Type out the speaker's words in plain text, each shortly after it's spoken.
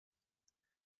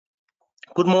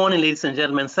Good morning, ladies and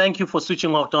gentlemen. Thank you for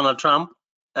switching off Donald Trump.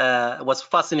 It was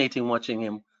fascinating watching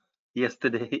him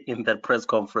yesterday in that press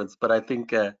conference, but I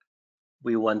think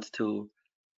we want to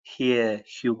hear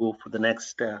Hugo for the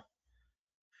next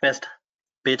first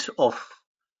bit of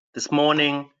this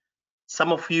morning.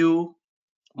 Some of you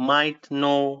might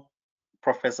know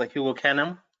Professor Hugo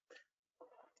Canham,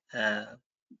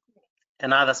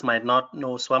 and others might not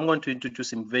know, so I'm going to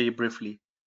introduce him very briefly.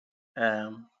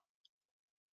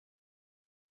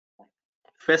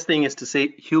 First thing is to say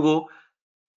Hugo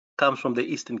comes from the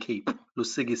Eastern Cape,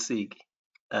 Lusigisig,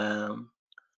 in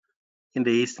the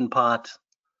eastern part,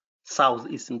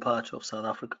 southeastern part of South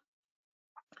Africa.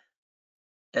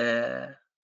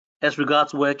 As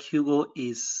regards work, Hugo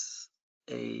is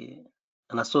an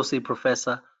associate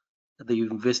professor at the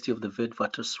University of the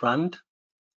Witwatersrand.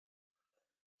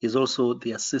 He's also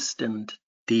the assistant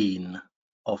dean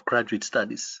of graduate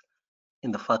studies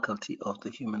in the Faculty of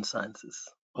the Humanities.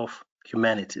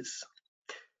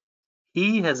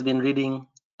 He has been reading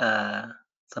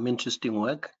some interesting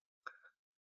work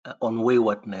on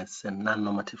waywardness and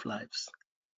non-normative lives.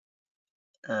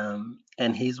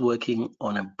 And he's working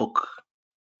on a book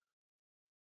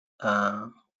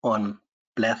on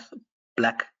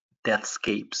black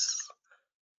deathscapes,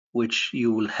 which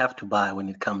you will have to buy when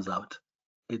it comes out.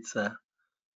 It's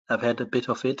I've had a bit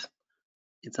of it.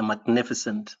 It's a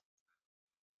magnificent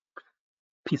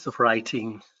piece of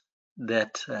writing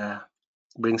that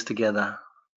brings together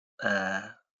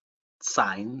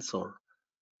science or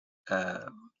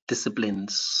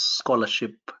disciplines,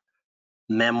 scholarship,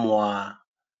 memoir,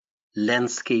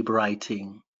 landscape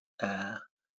writing,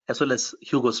 as well as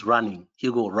Hugo's running.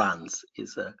 Hugo runs,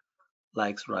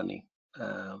 likes running.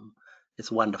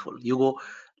 It's wonderful. Hugo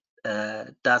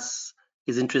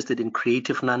is interested in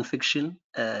creative nonfiction.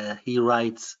 He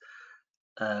writes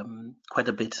quite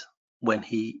a bit when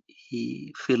he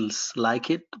feels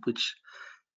like it, which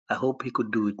I hope he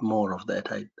could do it more of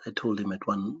that. I told him at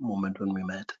one moment when we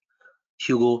met.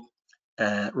 Hugo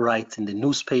writes in the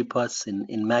newspapers,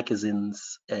 in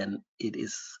magazines, and it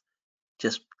is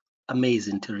just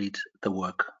amazing to read the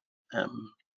work.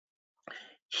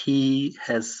 He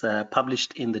has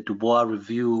published in the Du Bois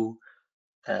Review,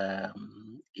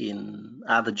 in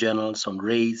other journals on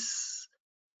race,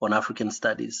 on African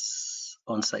studies,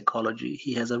 on psychology.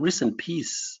 He has a recent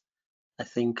piece, I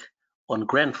think, on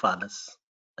grandfathers,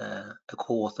 a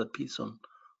co-authored piece on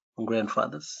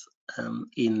grandfathers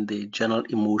in the journal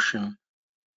Emotion,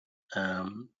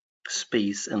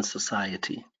 Space and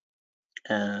Society.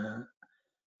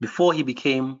 Before he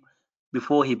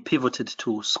pivoted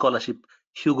to scholarship,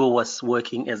 Hugo was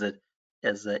working in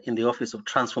the Office of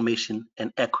Transformation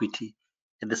and Equity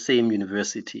at the same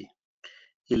university.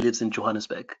 He lives in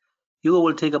Johannesburg. Hugo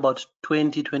will take about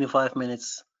 20-25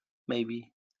 minutes,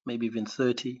 maybe even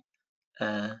 30,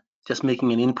 just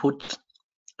making an input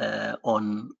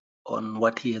on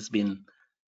what he has been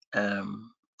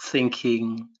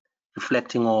thinking,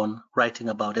 reflecting on, writing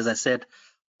about. As I said,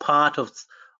 part of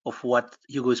what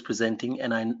Hugo is presenting,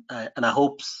 and I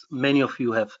hope many of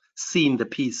you have seen the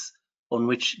piece on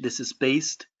which this is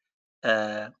based,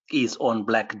 is on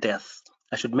Black Death.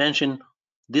 I should mention,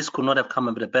 this could not have come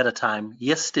at a better time.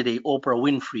 Yesterday, Oprah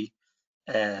Winfrey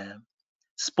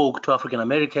spoke to African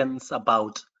Americans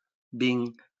about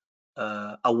being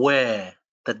aware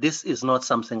that this is not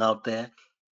something out there.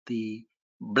 The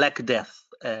Black Death,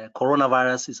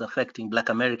 coronavirus is affecting Black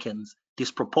Americans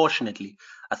disproportionately.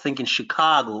 I think in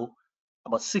Chicago,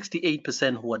 about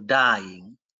 68% who are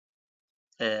dying,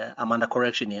 I'm under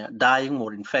correction here, dying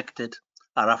or infected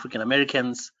are African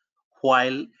Americans,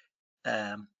 while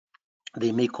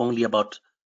they make only about,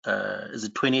 is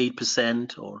it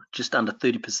 28% or just under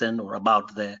 30% or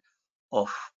about there of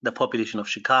the population of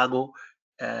Chicago.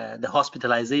 The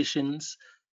hospitalizations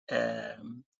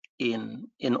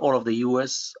in all of the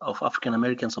US of African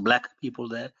Americans or Black people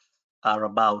there are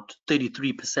about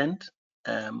 33%,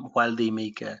 while they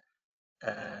make a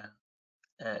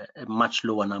much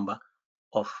lower number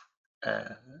of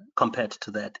compared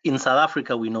to that. In South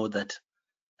Africa, we know that,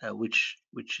 which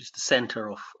is the center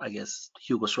of, I guess,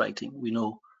 Hugo's writing. We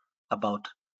know about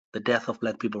the death of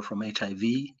Black people from HIV,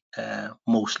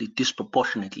 mostly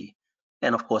disproportionately,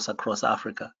 and of course across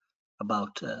Africa,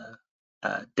 about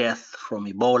death from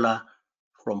Ebola,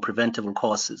 from preventable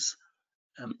causes.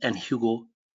 And Hugo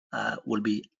will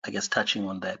be, I guess, touching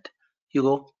on that.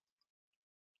 Hugo,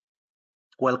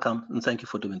 welcome, and thank you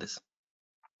for doing this.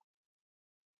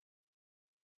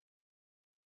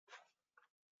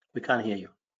 We can't hear you.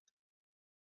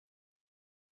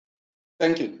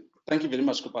 Thank you. Thank you very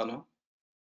much, Kopano.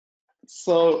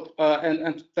 So,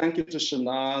 and thank you to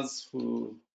Shanaz,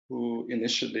 who who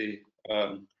initially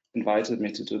invited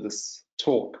me to do this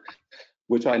talk,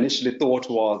 which I initially thought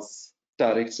was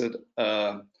directed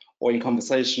or in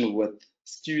conversation with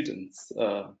students.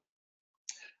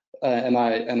 And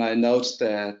I note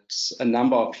that a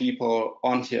number of people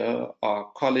on here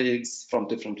are colleagues from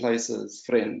different places,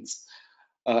 friends,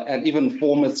 and even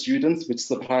former students, which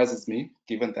surprises me,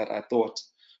 given that I thought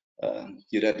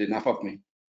you'd had enough of me.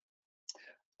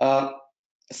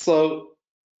 So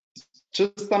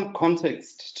just some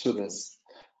context to this.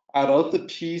 I wrote the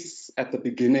piece at the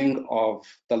beginning of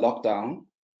the lockdown,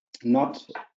 not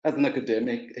as an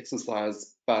academic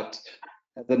exercise, but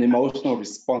as an emotional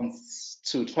response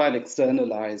to try and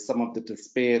externalize some of the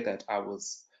despair that I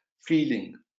was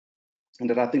feeling and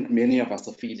that I think many of us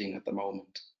are feeling at the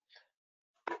moment.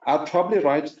 I'll probably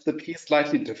write the piece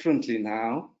slightly differently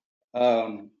now.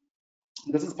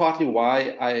 This is partly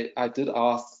why I did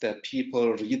ask that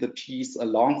people read the piece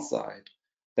alongside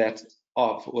that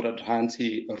of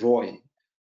Uradhanti Roy.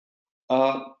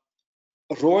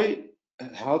 Roy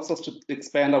helps us to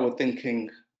expand our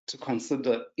thinking to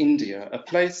consider India, a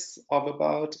place of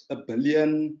about 1.5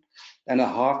 billion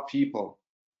people.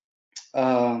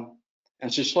 And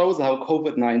she shows how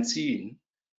COVID-19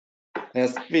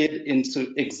 has fed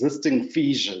into existing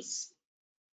fissures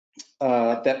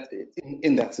that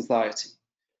in that society.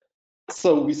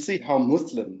 So we see how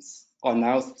Muslims are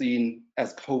now seen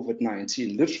as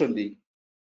COVID-19. Literally,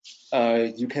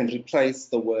 you can replace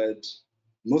the word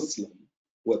Muslim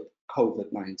with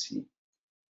COVID-19.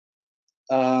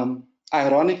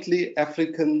 Ironically,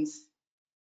 Africans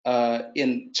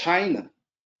in China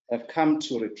have come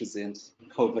to represent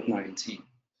COVID-19.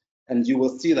 And you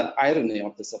will see the irony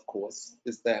of this, of course,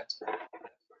 is that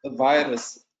the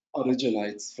virus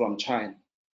originates from China.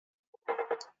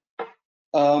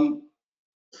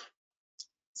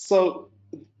 So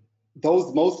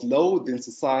those most loathed in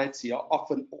society are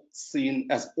often seen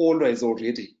as always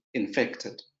already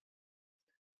infected.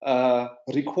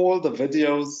 Recall the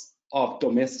videos of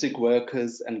domestic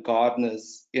workers and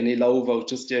gardeners in Ilovo,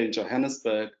 just here in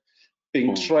Johannesburg,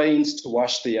 being trained to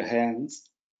wash their hands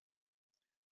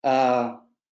while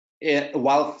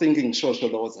singing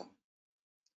Shosholoza.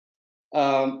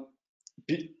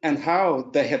 And how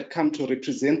they had come to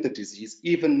represent the disease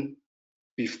even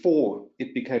before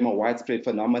it became a widespread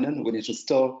phenomenon, when it was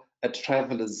still a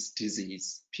traveler's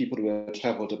disease, people who had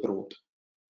traveled abroad.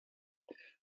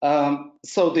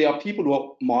 So there are people who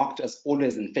are marked as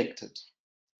always infected.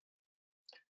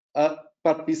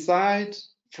 But aside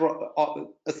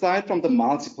from the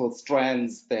multiple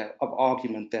strands of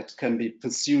argument that can be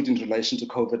pursued in relation to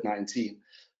COVID-19,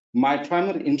 my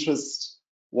primary interest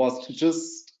was to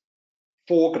just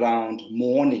foreground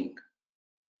mourning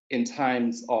in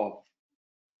times of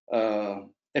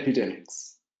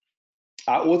epidemics.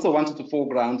 I also wanted to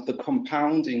foreground the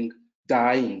compounding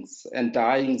dyings, and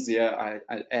dyings here I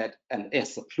add an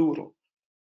S, a plural,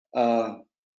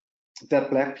 that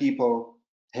Black people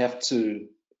have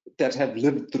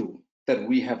lived through, that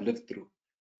we have lived through.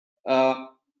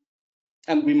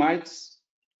 And we might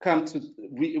come to,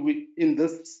 in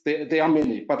this, there are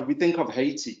many, but we think of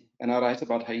Haiti, and I write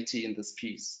about Haiti in this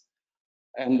piece.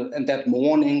 And that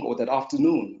morning or that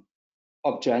afternoon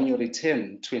of January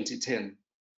 10, 2010,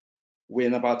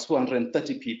 when about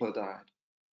 230 people died.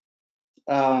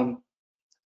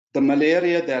 The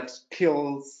malaria that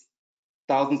kills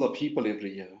thousands of people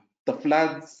every year, the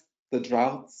floods, the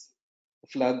droughts, the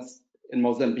floods in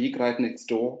Mozambique right next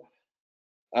door,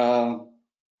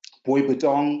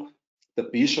 Boibodong, the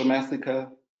Bisho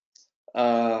massacre,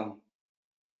 and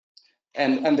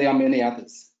there are many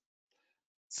others.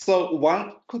 So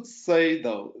one could say,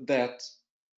 though, that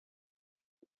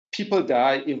people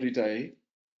die every day,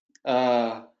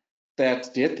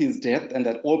 that death is death, and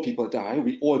that all people die.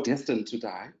 We're all destined to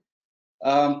die.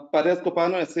 But as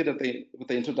Kopano has said with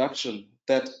the introduction,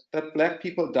 that Black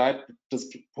people die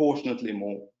disproportionately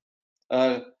more.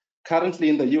 Currently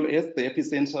in the US, the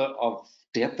epicenter of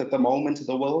death at the moment in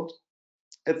the world,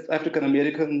 it's African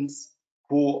Americans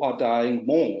who are dying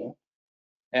more,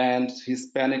 and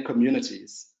Hispanic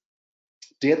communities.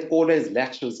 Death always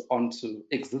latches onto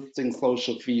existing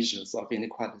social fissures of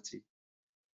inequality.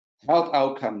 Health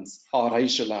outcomes are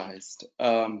racialized.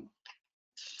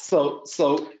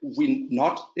 So we're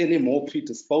not any more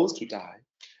predisposed to die,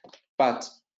 but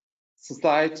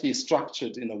society is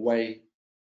structured in a way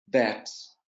that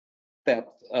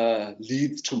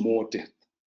leads to more death.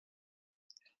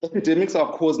 Epidemics are,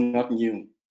 of course, not new.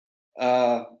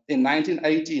 In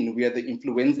 1918, we had the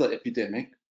influenza epidemic,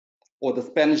 or the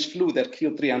Spanish flu that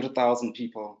killed 300,000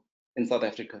 people in South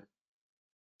Africa.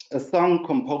 A song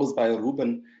composed by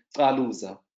Ruben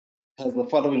Qaluza has the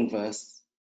following verse.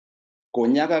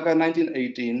 Ngonyaka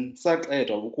ka-1918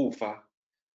 saqedwa ukufa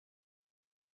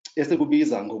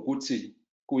esikubiza ngokuthi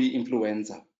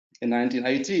kuyi-influenza. In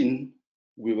 1918,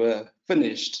 we were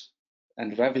finished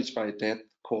and ravaged by a death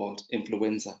called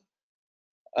influenza.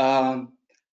 And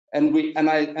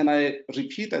I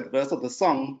repeat that verse of the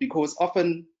song because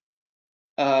often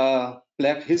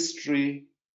Black history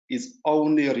is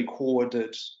only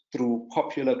recorded through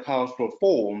popular cultural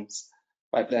forms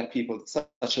by Black people,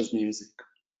 such as music.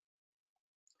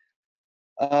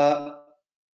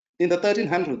 In the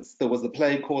 1300s, there was a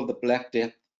play called The Black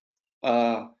Death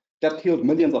that killed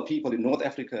millions of people in North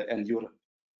Africa and Europe.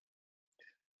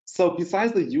 So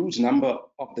besides the huge number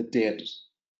of the dead,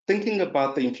 thinking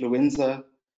about the influenza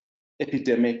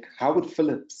epidemic, Howard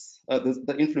Phillips,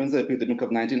 the influenza epidemic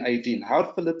of 1918,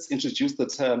 Howard Phillips introduced the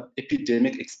term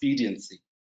epidemic expediency.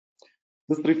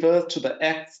 This refers to the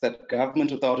acts that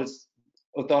government authorities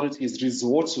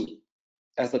resort to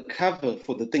as a cover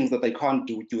for the things that they can't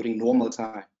do during normal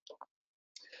time.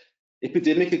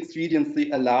 Epidemic expediency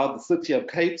allowed the city of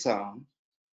Cape Town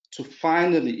to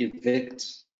finally evict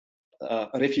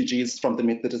refugees from the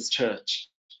Methodist Church.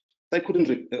 They couldn't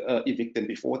evict them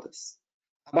before this.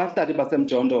 Abahlali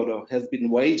baseMjondolo has been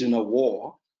waging a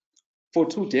war for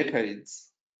 2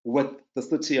 decades with the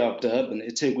city of Durban,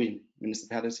 eThekwini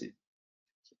municipality,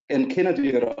 in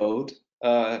Kennedy Road,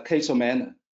 Cato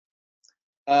Manor.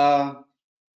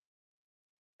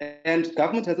 And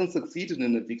government hasn't succeeded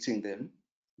in evicting them.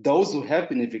 Those who have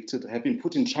been evicted have been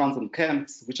put in transient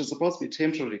camps, which are supposed to be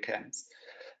temporary camps,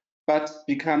 but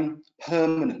become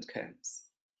permanent camps.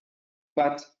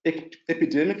 But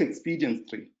epidemic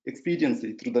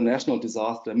expediency through the national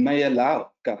disaster may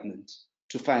allow government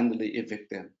to finally evict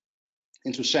them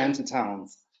into shanty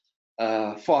towns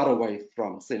far away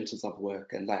from centers of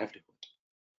work and livelihood.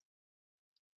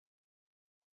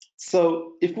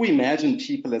 So if we imagine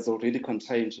people as already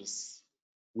contagious,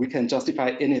 we can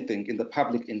justify anything in the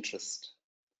public interest.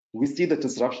 We see the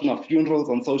disruption of funerals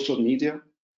on social media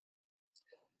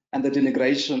and the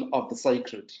denigration of the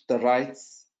sacred, the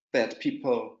rites that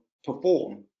people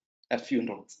perform at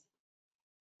funerals,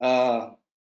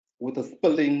 with the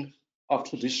spilling of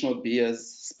traditional beers,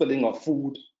 spilling of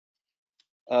food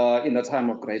in a time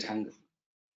of great hunger.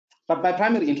 But my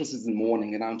primary interest is in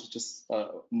mourning, and I want to just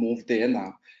move there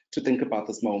now to think about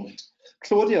this moment.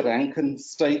 Claudia Rankin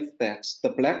states that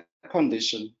the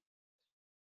condition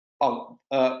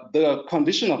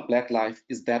of Black life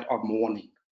is that of mourning.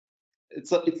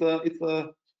 It's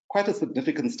quite a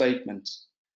significant statement,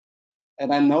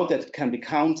 and I know that it can be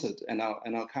countered, and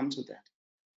I'll come to that.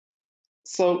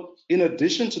 So, in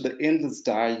addition to the endless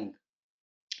dying,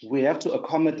 we have to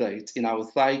accommodate in our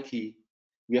psyche.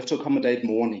 We have to accommodate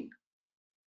mourning.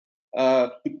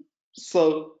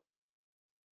 So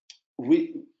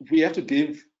we have to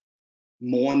give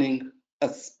mourning a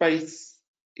space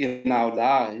in our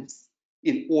lives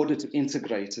in order to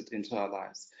integrate it into our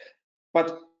lives.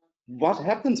 But what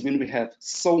happens when we have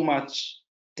so much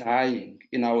dying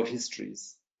in our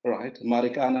histories, right?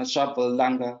 Marikana, Sharpeville,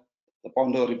 Langa, the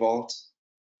Bondo Revolt.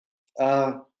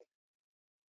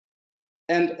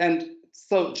 And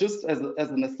so just as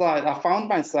an aside, I found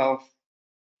myself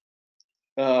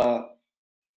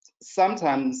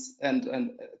sometimes,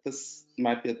 and this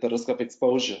might be at the risk of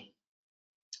exposure,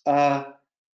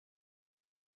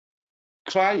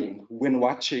 crying when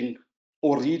watching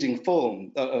or reading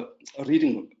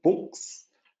reading books,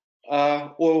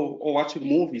 or watching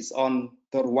movies on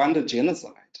the Rwanda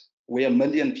genocide, where 1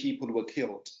 million people were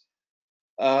killed,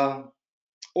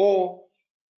 or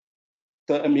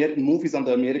the movies on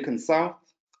the American South,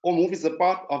 or movies of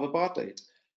apartheid.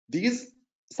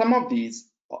 Some of these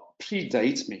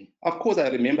predate me. Of course, I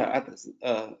remember others,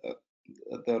 the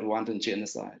Rwandan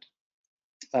genocide,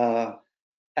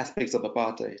 aspects of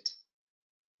apartheid.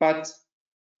 But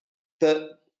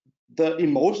the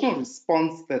emotional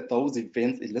response that those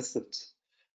events elicit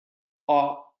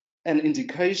are an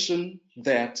indication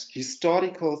that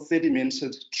historical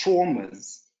sedimented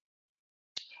traumas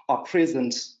are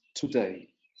present today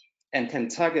and can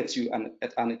target you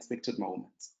at unexpected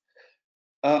moments.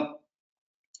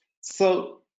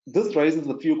 So this raises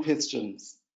a few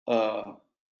questions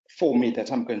for me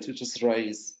that I'm going to just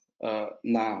raise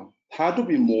now. How do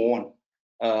we mourn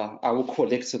our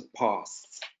collective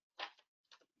pasts?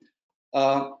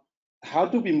 How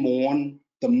do we mourn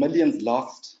the millions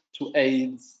lost to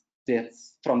AIDS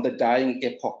deaths from the dying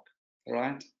epoch,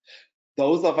 right?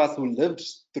 Those of us who lived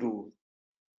through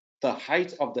the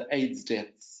height of the AIDS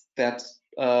deaths that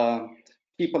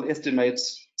people estimate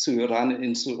to run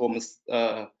into almost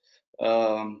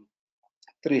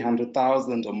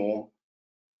 300,000 or more.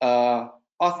 are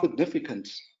significant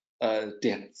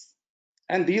deaths.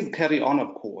 And these carry on,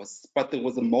 of course, but there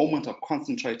was a moment of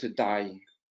concentrated dying.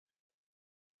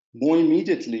 More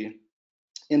immediately,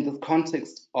 in the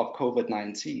context of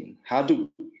COVID-19, how do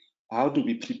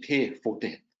we prepare for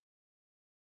death?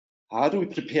 How do we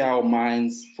prepare our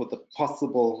minds for the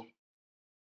possible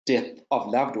death of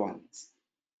loved ones?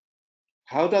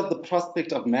 How does the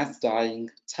prospect of mass dying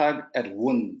tug at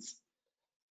wounds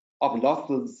of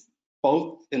losses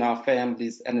both in our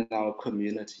families and in our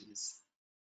communities?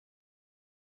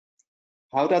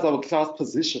 How does our class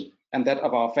position and that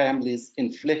of our families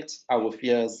inflict our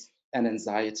fears and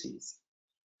anxieties?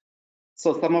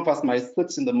 So some of us might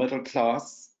sit in the middle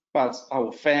class, but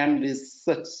our families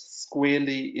sit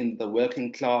squarely in the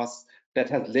working class that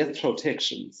has less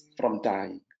protections from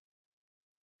dying.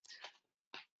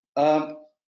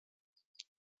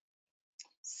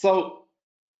 So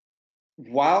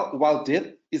while death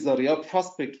is a real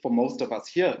prospect for most of us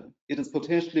here, it is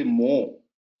potentially more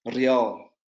real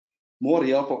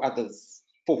for others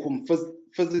for whom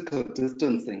physical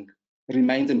distancing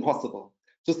remains impossible.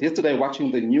 Just yesterday,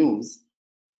 watching the news,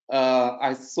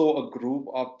 I saw a group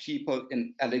of people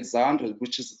in Alexandria,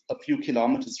 which is a few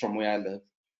kilometers from where I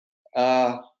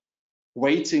live,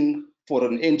 waiting for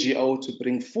an NGO to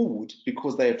bring food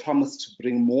because they had promised to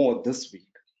bring more this week.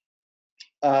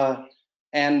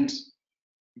 And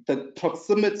the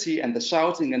proximity and the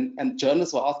shouting, and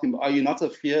journalists were asking, are you not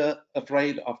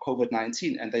afraid of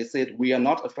COVID-19? And they said, we are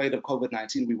not afraid of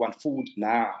COVID-19, we want food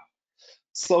now.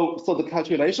 So the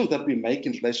calculations that we make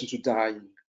in relation to dying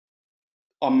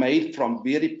are made from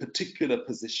very particular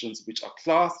positions which are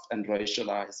classed and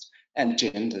racialized and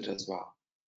gendered as well.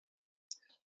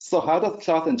 So how does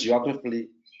class and geography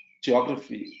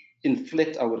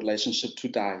inflect our relationship to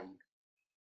dying?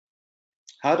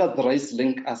 How does race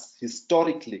link us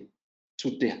historically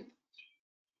to death?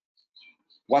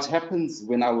 What happens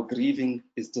when our grieving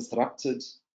is disrupted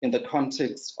in the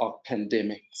context of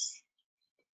pandemics?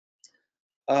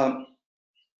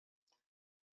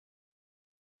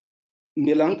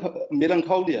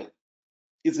 Melancholia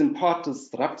is in part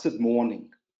disrupted mourning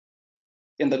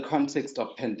in the context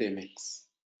of pandemics.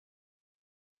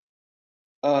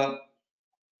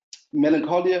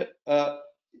 Melancholia,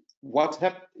 what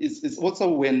happens is also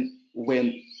when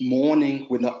mourning,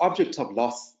 when the object of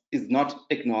loss is not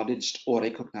acknowledged or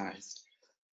recognized.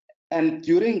 And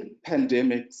during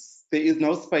pandemics, there is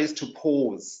no space to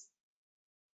pause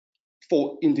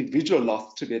for individual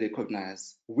loss to be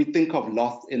recognized. We think of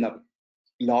loss in a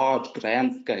large,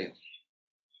 grand scale.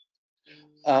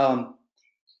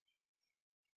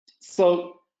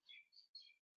 So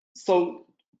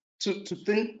to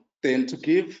think then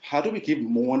how do we give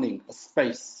mourning a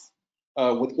space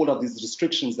with all of these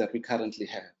restrictions that we currently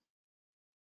have?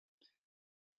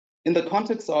 In the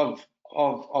context of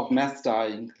mass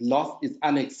dying, loss is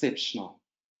unexceptional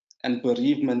and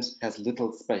bereavement has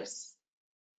little space.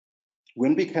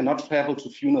 When we cannot travel to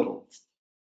funerals,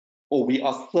 or we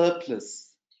are surplus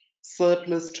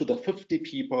to the 50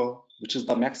 people, which is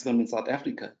the maximum in South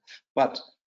Africa, but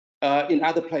in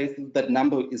other places that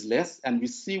number is less, and we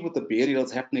see with the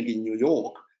burials happening in New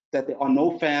York that there are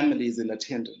no families in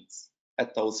attendance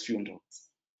at those funerals.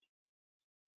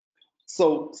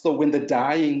 So when the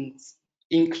dyings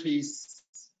increase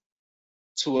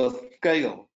to a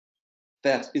scale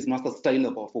that is not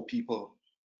sustainable for people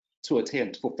to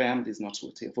attend, for families not to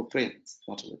attend, for friends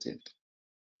not to attend.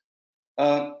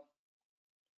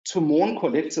 To mourn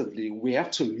collectively, we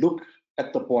have to look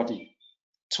at the body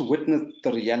to witness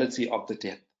the reality of the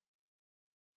death.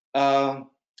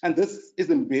 And this is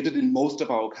embedded in most of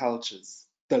our cultures,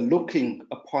 the looking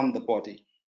upon the body.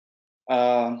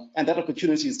 And that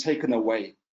opportunity is taken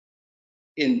away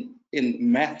in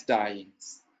mass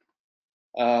dyings.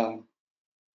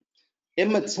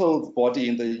 Emmett Till's body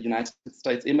in the United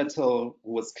States, Emmett Till,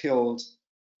 who was killed,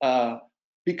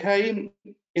 became,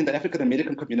 in the African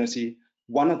American community,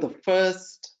 one of the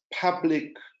first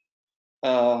public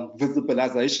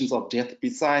visibilizations of death,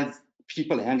 besides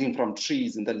people hanging from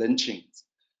trees in the lynchings.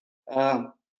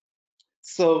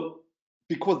 So,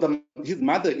 because his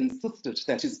mother insisted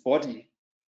that his body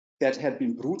that had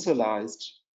been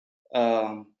brutalized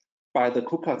by the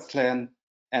Ku Klux Klan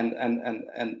and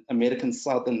American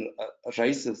Southern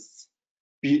racists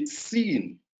be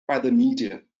seen by the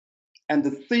media. And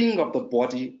the seeing of the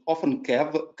body often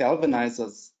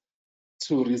galvanizes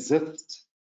to resist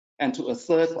and to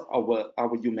assert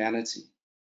our humanity.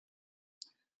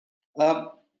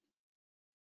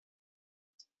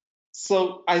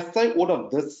 So I say all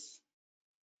of this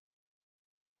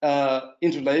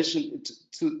in relation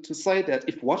to say that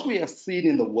if what we have seen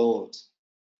in the world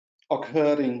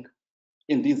occurring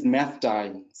in these mass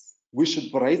dyings, we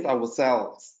should brace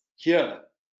ourselves here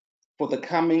for the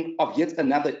coming of yet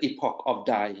another epoch of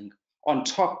dying on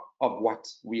top of what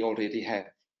we already have.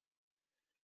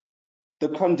 The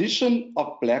condition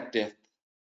of Black death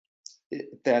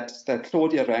that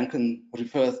Claudia Rankin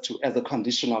refers to as a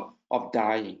condition of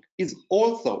dying is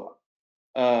also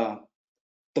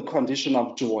the condition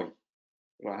of joy,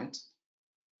 right?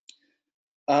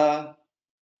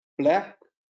 Black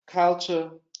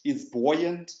culture is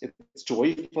buoyant, it's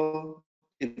joyful,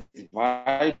 it's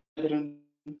vibrant,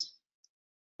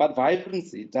 but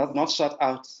vibrancy does not shut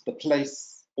out the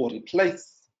place or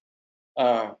replace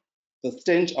the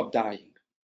stench of dying,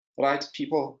 right?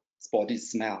 People's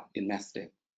bodies smell in mass death.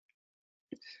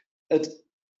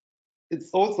 It's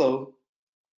also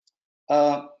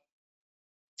our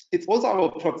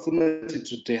proximity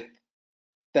to death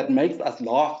that makes us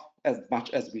laugh as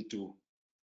much as we do.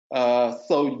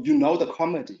 So you know the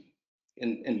comedy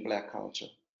in Black culture.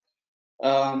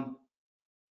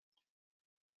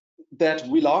 That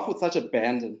we laugh with such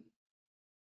abandon,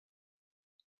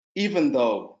 even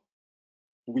though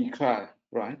we cry,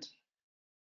 right?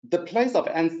 The place of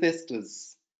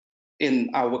ancestors in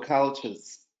our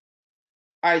cultures,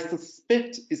 I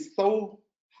suspect, is so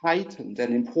heightened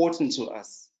and important to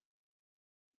us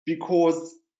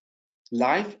because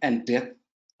life and death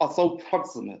are so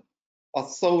proximate, are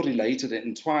so related and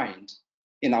entwined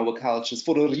in our cultures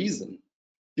for a reason.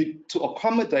 To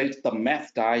accommodate the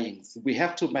mass dyings, we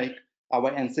have to make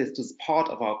our ancestors part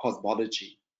of our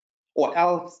cosmology, or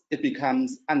else it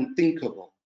becomes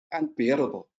unthinkable,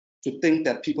 unbearable to think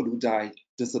that people who die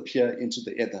disappear into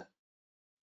the ether.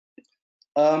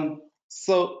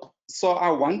 So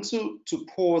I want to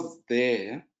pause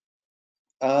there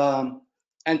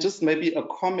and just maybe a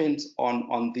comment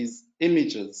on these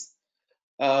images.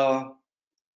 They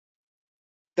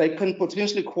can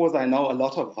potentially cause, I know, a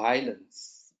lot of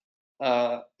violence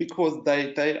because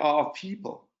they are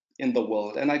people in the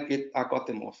world, and I got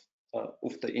them off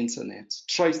the internet,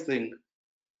 tracing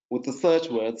with the search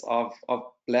words of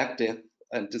Black death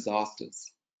and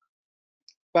disasters.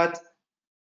 But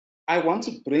I want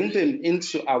to bring them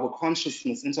into our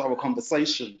consciousness, into our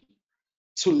conversation,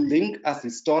 to link us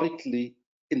historically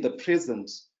in the present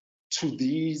to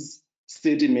these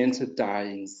sedimented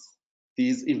dyings,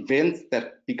 these events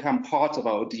that become part of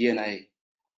our DNA.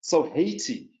 So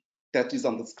Haiti, that is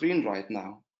on the screen right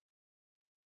now,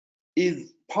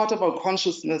 is part of our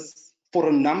consciousness for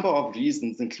a number of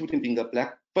reasons, including being the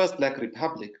first Black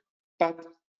republic, but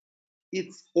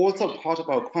it's also part of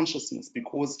our consciousness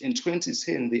because in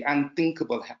 2010, the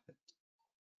unthinkable happened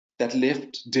that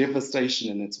left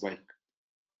devastation in its wake.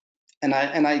 And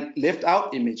I left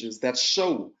out images that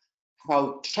show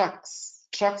how trucks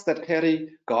that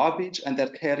carry garbage and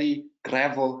that carry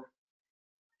gravel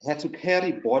had to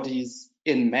carry bodies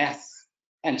in mass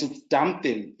and just dump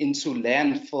them into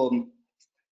landfill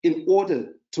in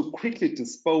order to quickly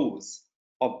dispose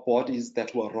of bodies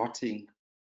that were rotting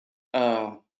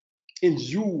in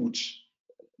huge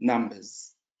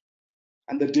numbers.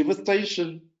 And the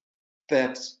devastation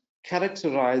that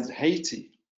characterized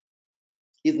Haiti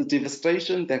is the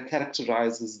devastation that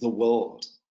characterizes the world.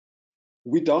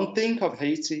 We don't think of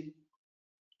Haiti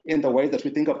in the way that we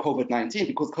think of COVID-19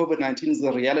 because COVID-19 is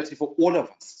a reality for all of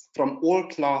us from all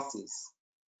classes,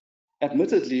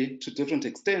 admittedly to different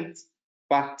extents,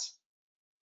 but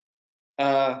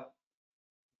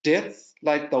deaths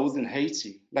like those in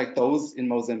Haiti, like those in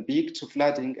Mozambique to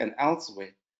flooding and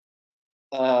elsewhere,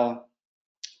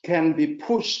 can be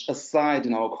pushed aside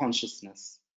in our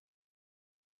consciousness.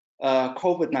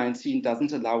 COVID-19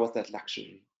 doesn't allow us that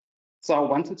luxury. So I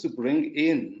wanted to bring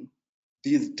in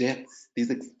these deaths, these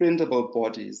expendable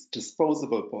bodies,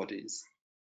 disposable bodies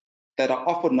that are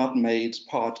often not made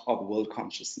part of world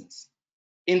consciousness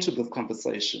into this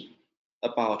conversation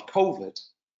about COVID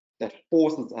that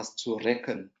forces us to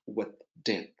reckon with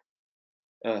death.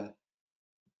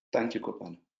 Thank you,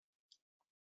 Kopana.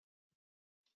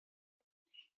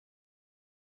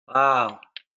 Wow.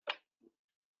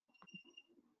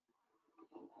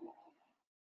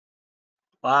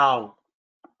 Wow.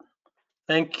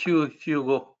 Thank you,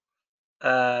 Hugo.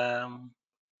 I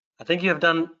think you have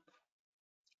done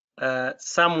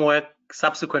some work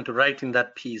subsequent to writing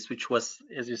that piece, which was,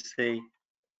 as you say,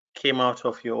 came out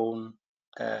of your own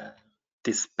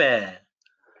despair.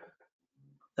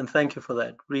 And thank you for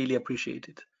that. Really appreciate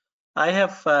it. I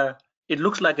have, it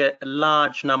looks like a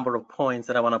large number of points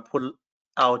that I want to pull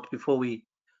out before we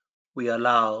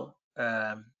allow,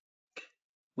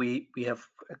 we have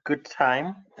a good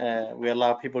time. We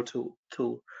allow people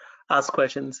to ask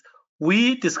questions.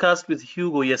 We discussed with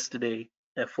Hugo yesterday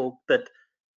folk that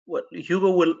what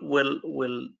Hugo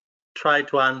will try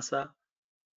to answer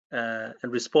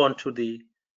and respond to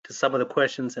some of the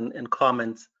questions and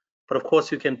comments. But of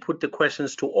course, you can put the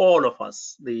questions to all of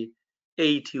us, the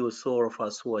 80 or so of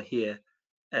us who are here,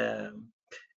 and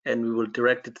we will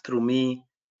direct it through me.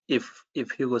 If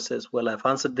Hugo says, "Well, I've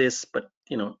answered this," but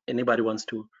anybody wants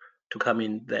to come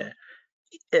in there.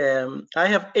 I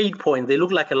have 8 points. They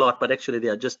look like a lot, but actually they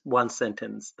are just one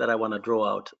sentence that I want to draw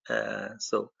out.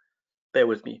 So bear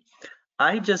with me.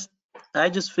 I just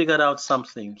figured out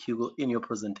something, Hugo, in your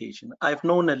presentation. I've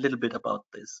known a little bit about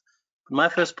this. My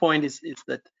first point is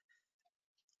that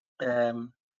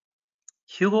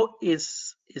Hugo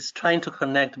is trying to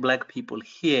connect Black people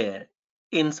here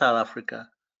in South Africa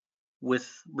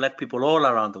with Black people all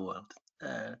around the world.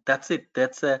 That's it.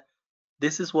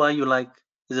 This is why you like.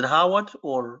 Is it Howard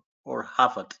or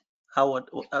Harvard? Howard,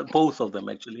 both of them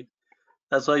actually.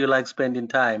 That's why you like spending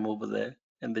time over there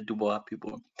and the Dubois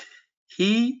people.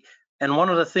 And one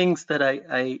of the things that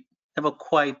I never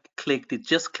quite clicked, it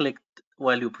just clicked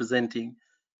while you're presenting,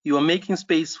 you are making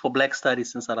space for Black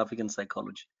studies in South African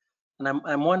psychology. And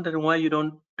I'm wondering why you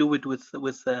don't do it with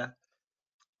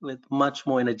much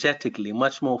more energetically,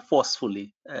 much more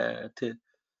forcefully. There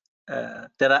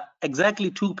are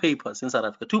exactly 2 papers in South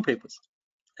Africa, 2 papers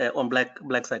on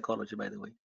black psychology, by the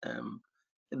way.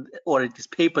 Or it is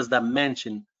papers that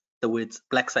mention the words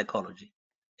Black psychology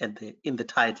in the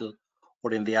title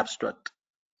or in the abstract.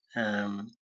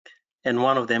 And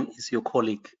one of them is your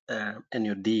colleague and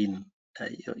your dean,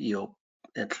 your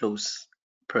close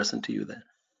person to you there.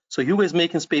 So Hugo is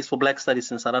making space for Black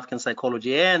studies in South African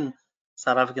psychology and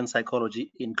South African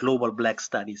psychology in global Black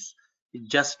studies. It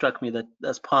just struck me that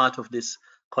as part of this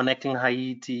connecting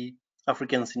Haiti,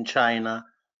 Africans in China,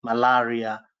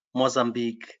 malaria,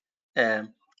 Mozambique, of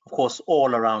course,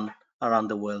 all around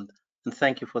the world. And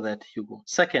thank you for that, Hugo.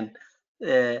 Second,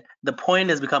 the point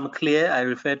has become clear. I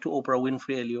referred to Oprah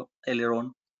Winfrey earlier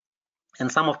on, and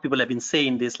some of people have been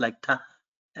saying this, like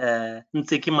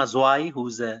Ntsiki Mazwai,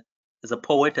 who's a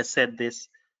poet, has said this.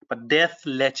 But death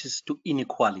latches to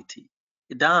inequality.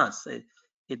 It does.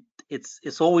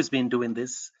 It's always been doing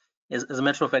this. As a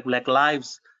matter of fact, Black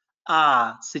lives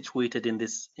are situated in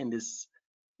this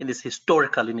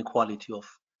historical inequality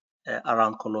of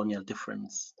around colonial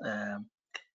difference,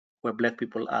 where Black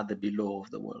people are the below of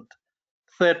the world.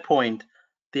 Third point,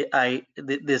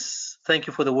 thank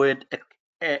you for the word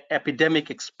epidemic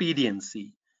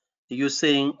expediency. You're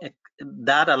saying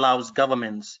that allows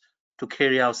governments to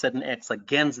carry out certain acts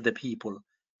against the people.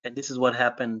 And this is what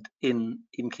happened in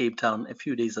Cape Town a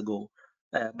few days ago.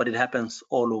 But it happens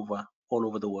all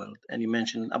over the world. And you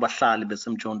mentioned Abahlali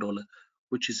Besemjondolo,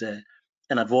 which is an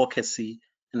advocacy,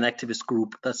 an activist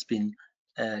group that's been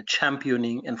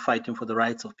championing and fighting for the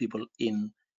rights of people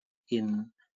in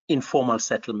informal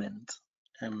settlement.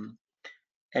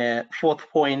 Fourth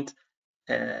point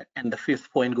and the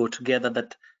fifth point go together,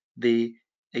 that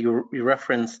you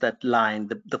reference that line,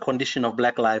 the condition of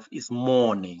Black life is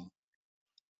mourning.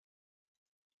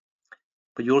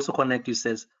 But you also connect, you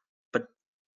says, but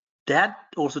that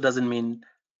also doesn't mean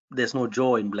there's no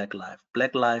joy in Black life.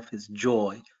 Black life is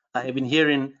joy. I have been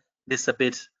hearing this a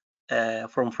bit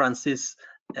from Francis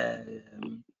at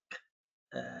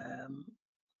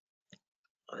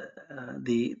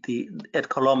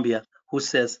Columbia, who's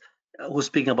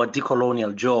speaking about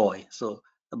decolonial joy. So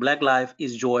the Black life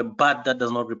is joy, but that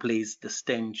does not replace the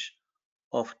stench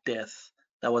of death.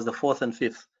 That was the fourth and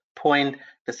fifth point.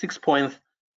 The sixth point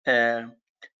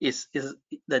is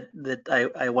that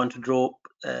I want to draw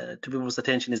to people's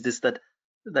attention is this, that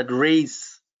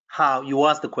race, how you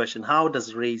asked the question, how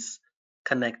does race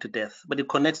connect to death? But it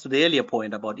connects to the earlier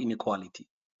point about inequality,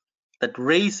 that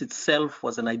race itself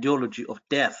was an ideology of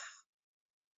death.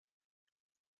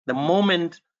 The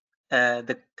moment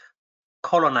the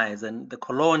colonizer and the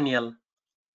colonial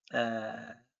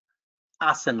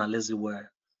arsenal, as it were,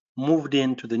 moved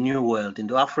into the New World,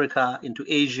 into Africa, into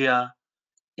Asia,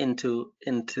 into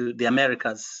the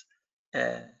Americas,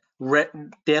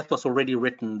 death was already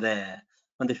written there.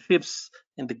 When the ships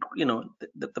in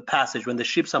the passage, when the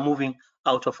ships are moving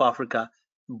out of Africa,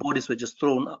 bodies were just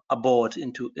thrown aboard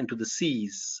into the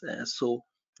seas. So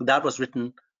that was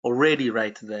written already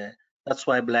right there. That's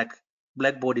why black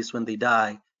bodies, when they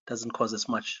die, doesn't cause as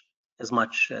much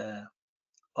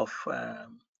of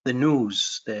the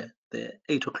news, the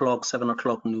 8 o'clock, 7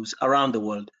 o'clock news around the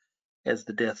world as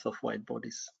the death of white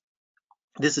bodies.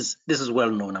 This is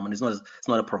well known. I mean, it's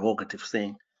not a provocative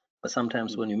thing, but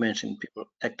sometimes when you mention, people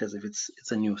act as if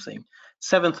it's a new thing.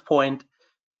 Seventh point,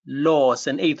 laws,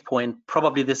 and eighth point,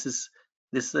 probably this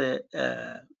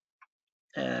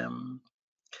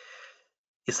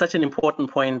is such an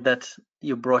important point that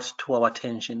you brought to our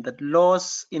attention, that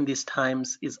loss in these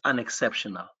times is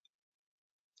unexceptional.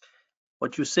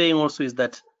 What you're saying also is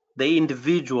that the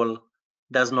individual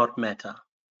does not matter.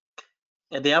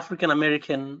 At the African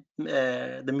American,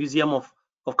 the Museum of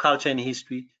Culture and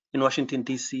History in Washington,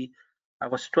 D.C., I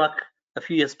was struck a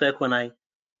few years back when I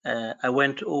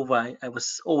went over. I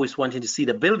was always wanting to see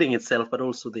the building itself, but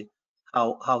also the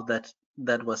how that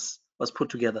was put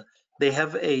together. They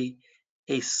have a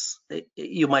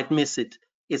you might miss it.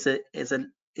 It's a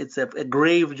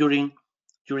grave during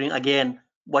again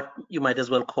what you might as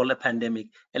well call a pandemic.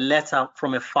 A letter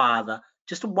from a father,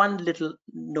 just one little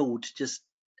note, just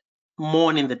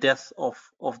mourning the death of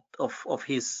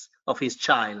his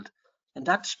child, and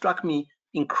that struck me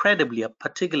incredibly,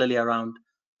 particularly around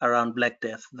Black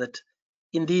Death. That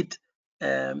indeed,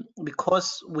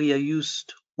 because we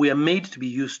are made to be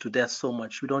used to death so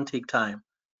much, we don't take time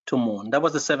to mourn. That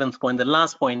was the seventh point. The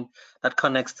last point that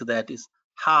connects to that is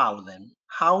how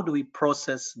do we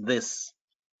process this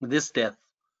death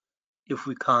if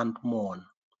we can't mourn?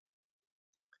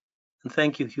 And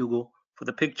thank you, Hugo, for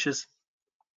the pictures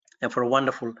and for a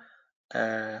wonderful,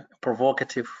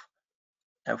 provocative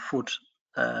food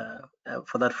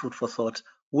for that food for thought.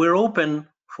 We're open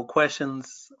for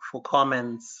questions, for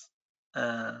comments,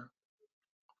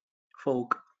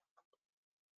 folk.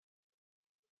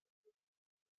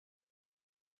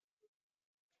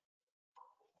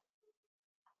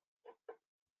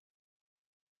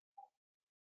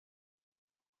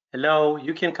 Hello,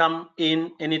 you can come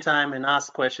in anytime and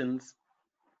ask questions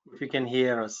if you can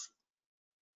hear us.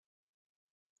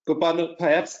 But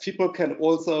perhaps people can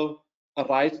also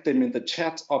write them in the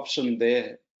chat option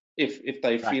there if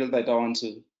they feel they don't want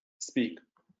to speak.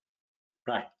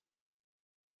 Right.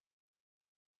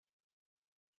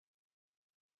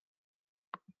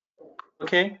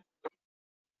 Okay.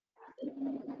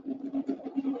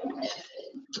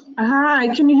 Hi,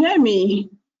 can you hear me?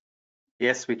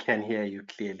 Yes, we can hear you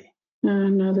clearly.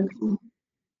 Okay,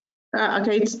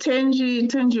 it's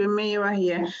Tenji Mewa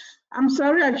here. I'm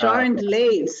sorry I joined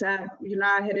late.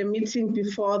 I had a meeting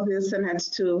before this and had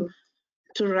to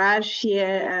rush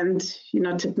here, and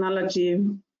technology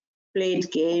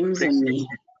played games on me.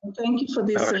 Thank you for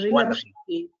this. I really appreciate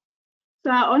it. So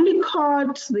I only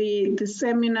caught the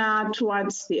seminar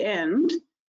towards the end,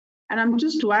 and I'm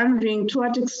just wondering to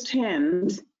what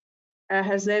extent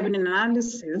has there been an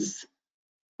analysis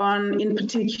on, in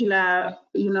particular,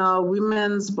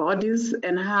 women's bodies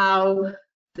and how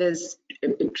there's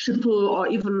a triple or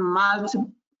even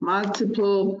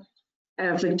multiple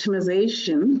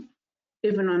victimization,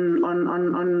 even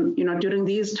on during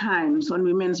these times on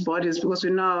women's bodies, because we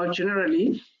know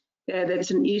generally that's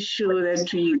an issue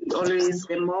that we always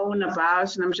moan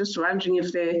about, and I'm just wondering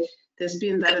if there's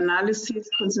been that analysis,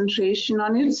 concentration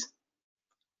on it.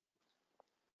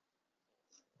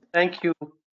 Thank you,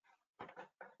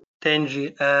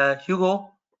 Tenji.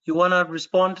 Hugo, you want to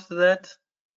respond to that?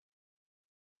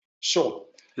 Sure.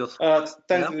 Thanks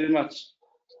very much,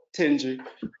 Tenji.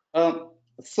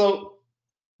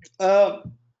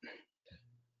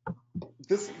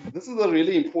 This is a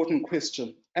really important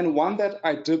question, and one that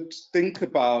I did think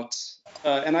about,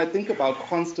 and I think about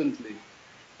constantly.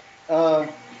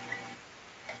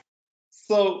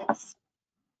 So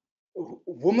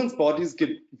women's bodies get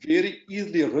very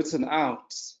easily written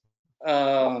out,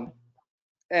 and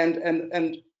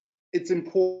it's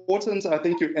important, I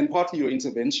think, and part of your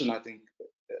intervention, I think,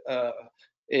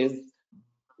 is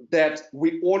that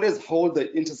we always hold the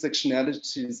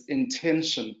intersectionalities in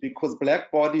tension, because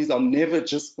Black bodies are never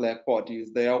just Black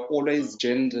bodies. They are always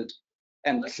gendered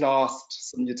and classed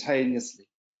simultaneously.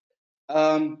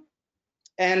 And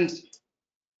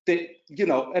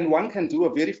one can do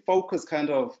a very focused kind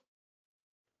of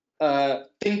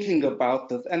thinking about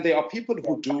this, and there are people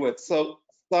who do it. So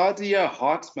Sadia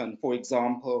Hartman, for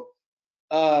example,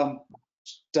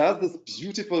 does this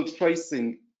beautiful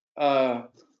tracing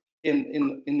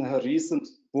in her recent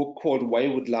book called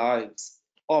Wayward Lives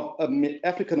of an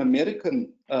African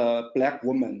American Black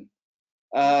woman,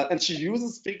 and she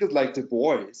uses figures like Du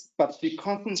Bois, but she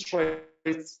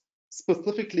concentrates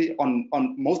specifically on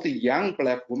mostly young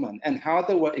Black women and how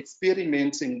they were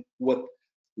experimenting with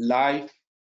life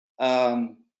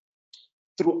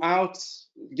throughout,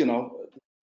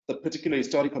 the particular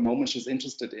historical moment she's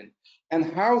interested in,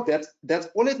 and how that's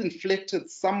always inflected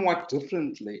somewhat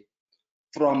differently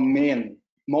from men.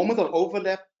 Moments of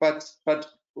overlap, but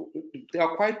they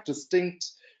are quite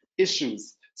distinct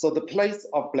issues. So the place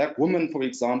of Black women, for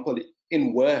example,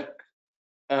 in work,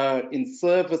 in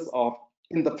service of,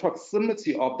 in the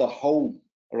proximity of the home,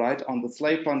 right, on the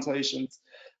slave plantations,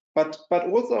 but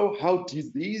also how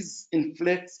disease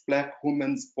infects Black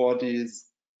women's bodies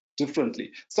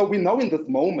differently. So we know in this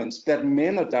moment that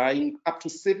men are dying up to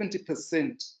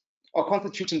 70%, or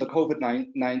constituting the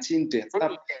COVID-19 deaths,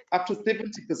 up to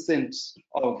 70%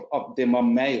 of them are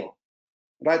male,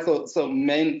 right? So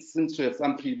men seem to have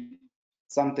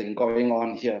something going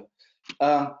on here.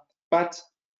 But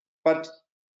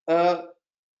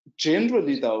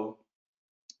generally though,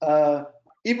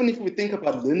 even if we think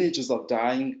about lineages of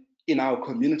dying in our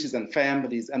communities and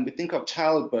families, and we think of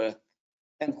childbirth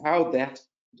and how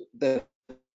the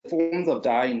forms of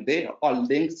dying there are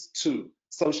linked to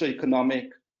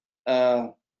socioeconomic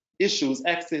issues,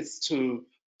 access to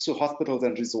hospitals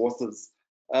and resources.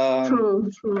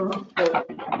 True.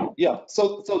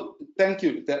 So thank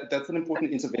you. That's an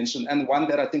important intervention, and one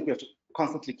that I think we have to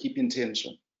constantly keep in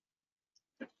tension.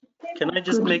 Can I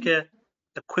just make a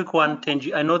quick one,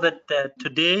 Tenji? I know that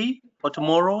today or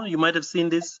tomorrow, you might have seen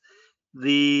this,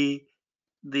 the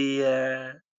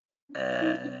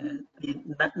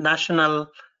national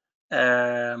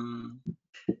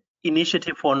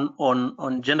initiative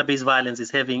on gender-based violence is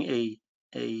having a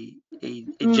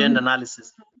gender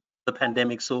analysis of the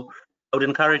pandemic. So I would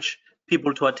encourage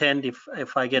people to attend.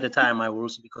 If I get a time, I will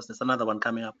also, because there's another one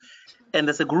coming up. And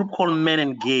there's a group called Men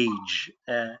Engage.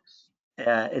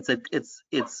 It's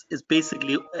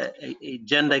basically a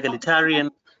gender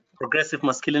egalitarian, progressive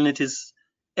masculinities,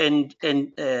 and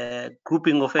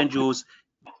grouping of NGOs.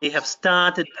 They have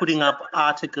started putting up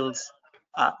articles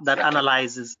that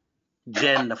analyzes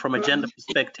gender from a gender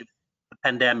perspective, the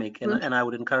pandemic, and I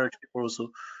would encourage people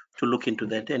also to look into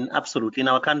that. And absolutely, in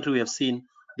our country, we have seen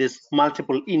these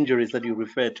multiple injuries that you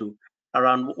refer to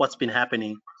around what's been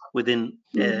happening within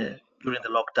during the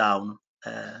lockdown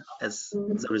as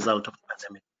a result of the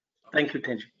pandemic. Thank you,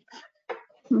 Tenji.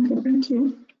 Okay, thank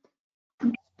you.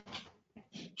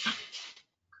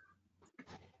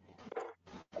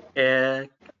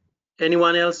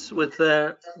 Anyone else with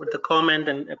the comment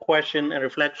and a question and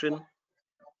reflection?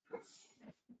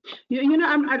 You know,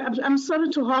 I'm sorry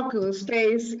to hog the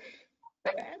space.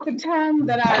 At the time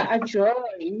that I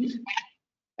joined,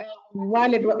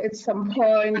 while at some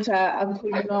point I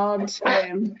could not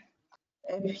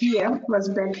hear, was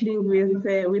battling with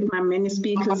my many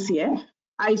speakers here,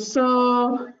 I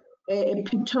saw a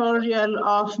pictorial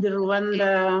of the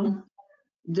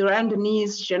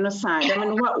Rwandanese genocide. I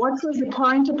mean, what was the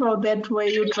point about that? Were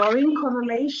you drawing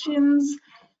correlations?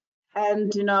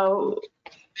 And, you know,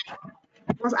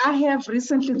 because I have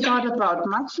recently thought about,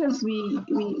 much as we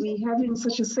having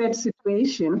such a sad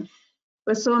situation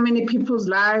where so many people's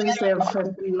lives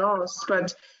have been lost,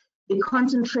 but the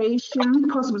concentration,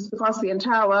 possibly because the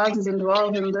entire world is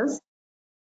involved in this,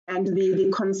 and the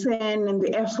concern and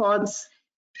the efforts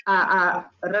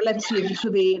are relative to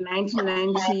the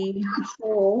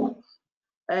 1994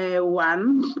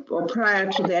 one, or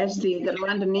prior to that, the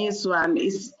Rwandanese one,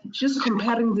 is just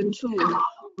comparing the two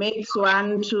makes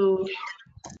one to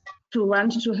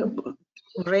want to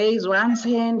raise one's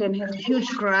hand and have a huge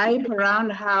gripe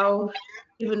around how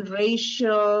even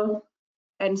racial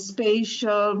and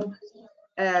spatial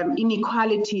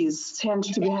inequalities tend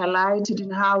to be highlighted in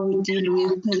how we deal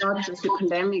with not just the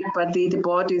pandemic, but the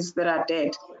bodies that are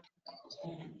dead.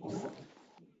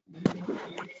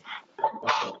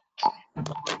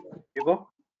 Hugo?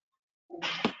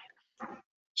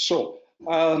 Sure.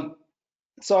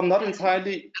 So I'm not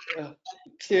entirely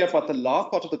clear about the last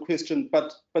part of the question,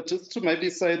 but just to maybe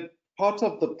say part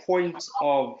of the point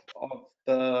of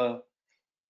the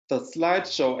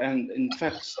slideshow, and in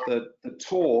fact the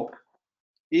talk,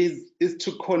 is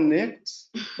to connect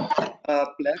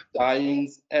Black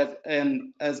dyings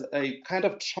as a kind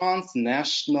of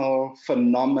transnational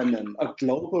phenomenon, a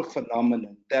global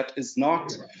phenomenon that is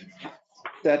not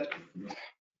that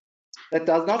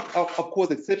does not, of course,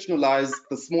 exceptionalize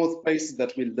the small spaces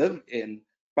that we live in,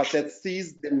 but that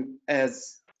sees them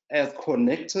as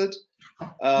connected,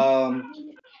 and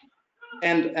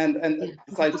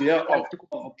this idea of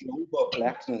global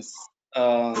Blackness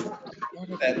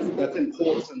that's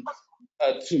important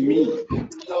to me.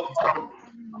 So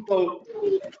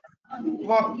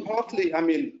partly, I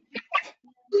mean,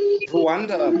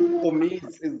 Rwanda for me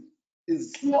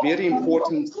is very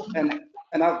important, and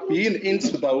I've been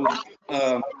into those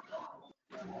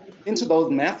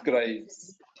mass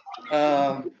graves,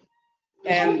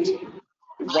 and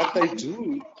what they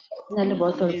do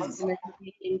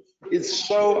is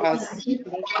show us.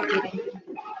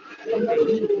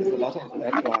 There's a lot of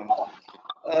background.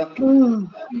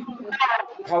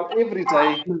 How every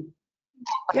day.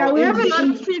 Yeah, we have a lot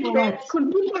of feedback.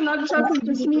 Could people not talk and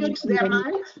just mute their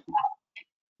mics?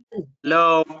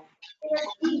 Hello.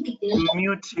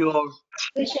 mute your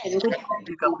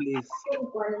speaker, please.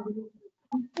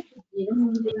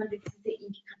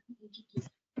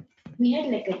 We had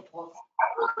like a pause.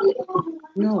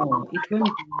 No, it won't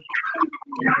be.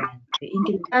 The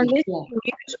internet And is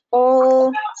mute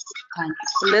all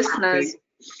listeners.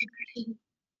 Okay.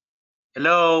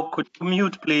 Hello, could you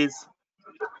mute, please?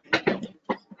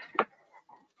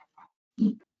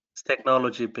 It's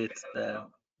technology bits.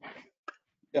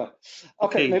 Yeah.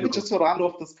 Okay. Maybe Hugo. just to round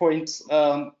off this point,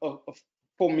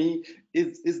 for me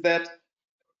is that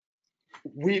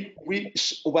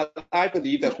well, I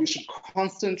believe that we should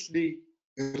constantly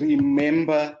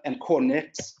remember and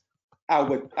connect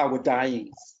our dyings,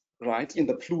 right, in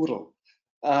the plural,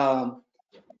 and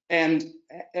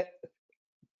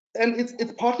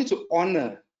it's partly to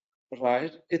honor,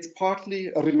 right? It's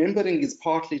partly remembering is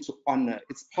partly to honor.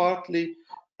 It's partly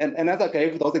and as I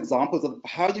gave those examples of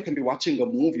how you can be watching a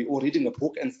movie or reading a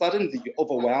book and suddenly you're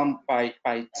overwhelmed by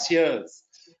tears.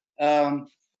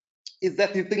 Is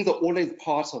that these things are always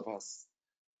part of us,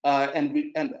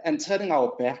 and turning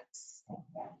our backs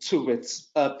to it,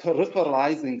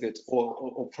 peripheralizing it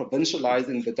or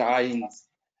provincializing the dyings,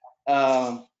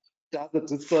 does a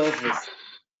disservice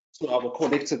to our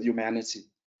collective humanity.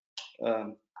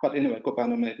 But anyway,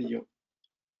 Kopano, maybe you.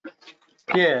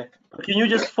 Yeah, can you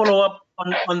just follow up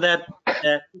on that?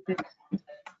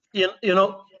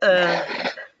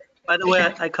 By the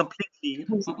way, I completely,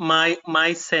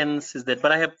 my sense is that,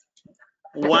 but I have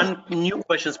one new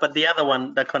questions, but the other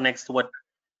one that connects to what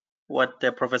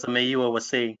Professor Mayiwa was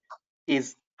saying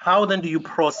is, how then do you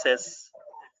process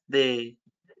the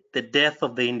death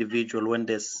of the individual when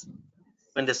there's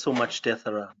so much death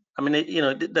around? I mean,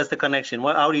 that's the connection.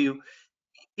 How do you,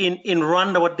 in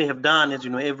Rwanda, what they have done is,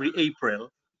 every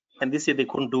April, and this year they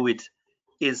couldn't do it,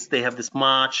 is they have this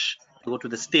march, they go to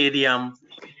the stadium,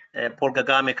 Paul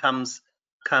Kagame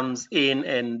comes in,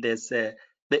 and there's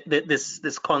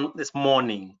this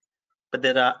mourning, but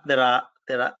there are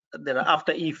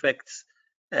after effects,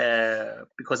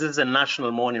 because this is a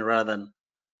national mourning rather than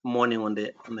mourning on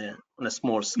a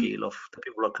small scale of the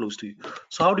people who are close to you.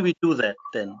 So how do we do that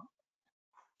then?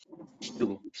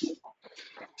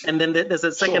 And then there's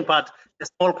a second part. The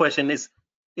small question is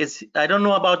I don't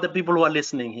know about the people who are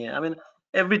listening here. I mean,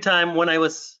 every time when I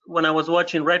was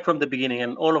watching right from the beginning,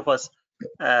 and all of us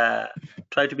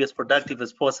try to be as productive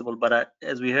as possible, but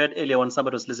as we heard earlier, when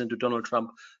somebody was listening to Donald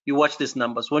Trump, you watch these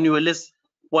numbers. When you were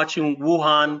watching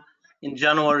Wuhan in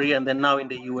January and then now in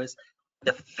the US,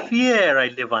 the fear I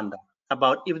live under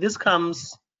about if this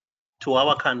comes to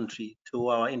our country, to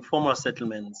our informal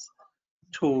settlements,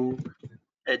 to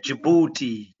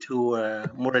Djibouti, to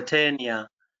Mauritania,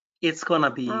 it's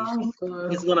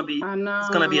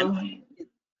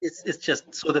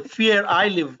just, so the fear I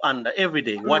live under every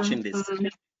day watching this.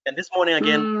 And this morning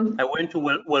again, I went to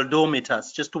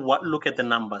Worldometers just to look at the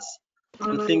numbers.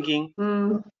 I'm thinking,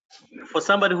 for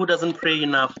somebody who doesn't pray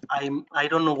enough, I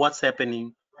don't know what's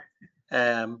happening.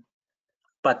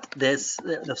 But there's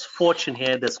fortune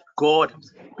here, there's God,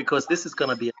 because this is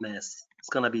gonna be a mess. It's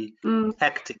gonna be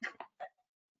hectic.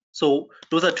 So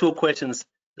those are two questions.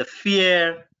 The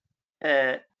fear,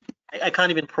 I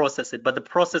can't even process it, but the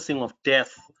processing of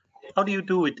death, how do you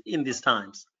do it in these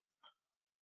times?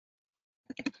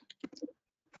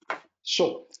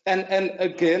 Sure. And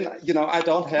again, I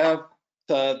don't have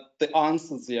the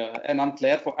answers here, and I'm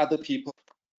glad for other people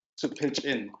to pitch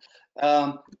in.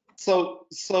 And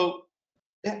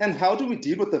how do we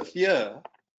deal with the fear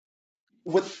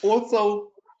with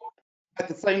also at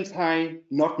the same time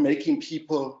not making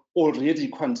people already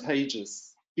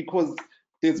contagious? Because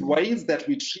there's ways that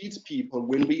we treat people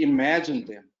when we imagine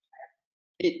them,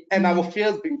 and our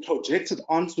fears being projected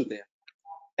onto them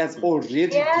as already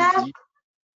disease.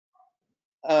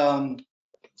 And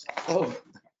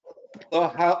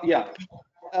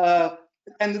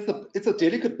it's a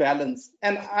delicate balance.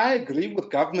 And I agree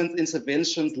with government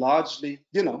interventions largely,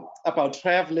 about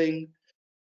traveling.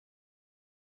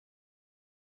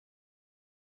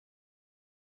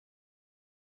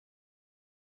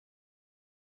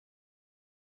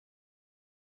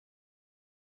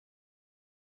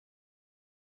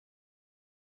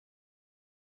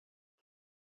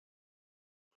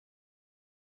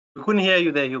 We couldn't hear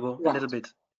you there, Hugo, a little bit.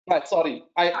 Right, sorry,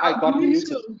 I got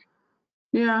muted.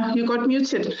 Yeah, you got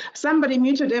muted. Somebody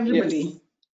muted everybody. Yes.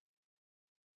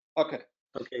 Okay.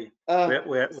 Okay.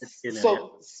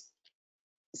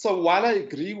 So while I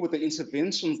agree with the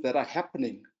interventions that are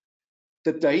happening,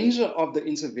 the danger of the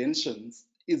interventions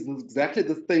is exactly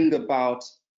the thing about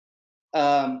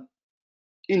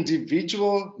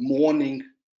individual mourning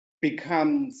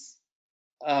becomes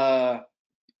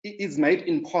is made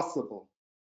impossible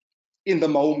in the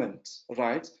moment,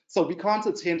 right? So we can't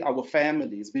attend our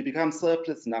families. We become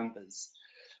surplus numbers,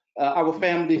 our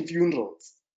family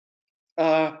funerals.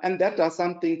 And that does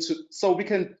something to, so we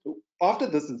can, after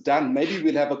this is done, maybe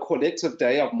we'll have a collective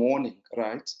day of mourning,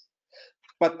 right?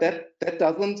 But that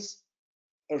doesn't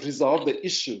resolve the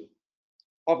issue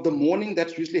of the mourning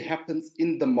that usually happens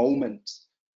in the moment.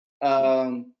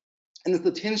 And it's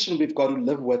the tension we've got to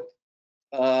live with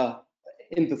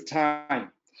in this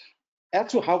time.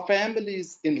 As to how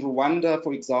families in Rwanda,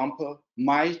 for example,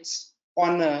 might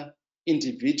honor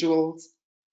individuals,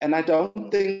 and I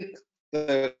don't think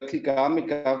the Kagame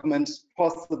government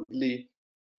possibly,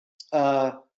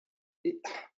 I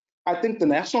think the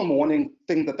national mourning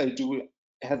thing that they do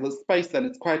has a space and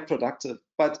it's quite productive,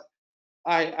 but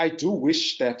I do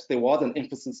wish that there was an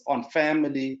emphasis on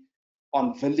family,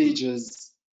 on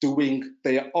villages doing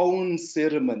their own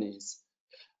ceremonies,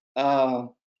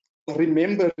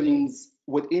 rememberings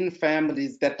within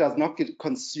families that does not get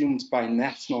consumed by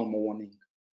national mourning.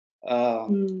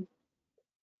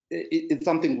 It's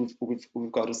something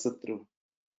we've got to sit through.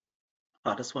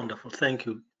 Oh, that's wonderful. Thank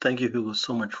you, Hugo,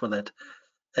 so much for that.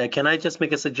 Can I just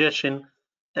make a suggestion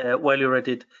while you're at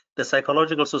it? The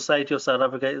Psychological Society of South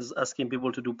Africa is asking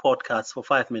people to do podcasts for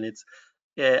 5 minutes.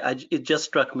 It just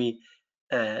struck me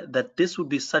that this would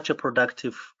be such a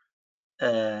productive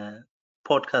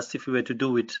podcast if we were to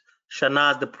do it.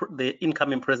 Shanaz, the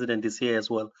incoming president, is here as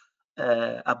well,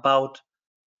 about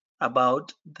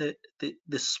the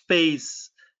space,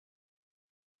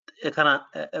 a kind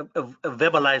of a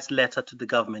verbalized letter to the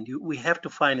government. We have to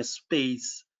find a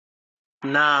space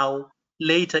now,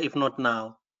 later, if not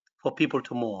now, for people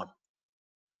to mourn.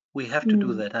 We have to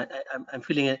do that. I'm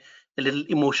feeling a little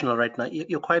emotional right now.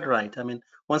 You're quite right. I mean,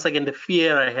 once again, the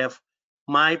fear I have,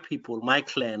 my people, my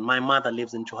clan, my mother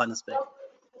lives in Johannesburg.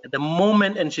 At the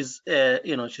moment, and she's,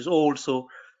 she's old, so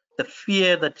the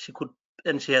fear that she could,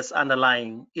 and she has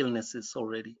underlying illnesses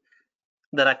already,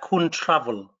 that I couldn't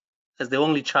travel as the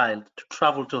only child to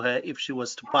travel to her if she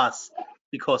was to pass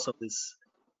because of this.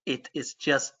 It is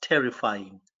just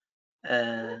terrifying.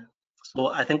 So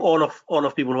I think all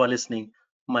of people who are listening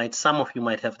some of you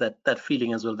might have that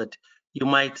feeling as well, that you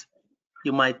might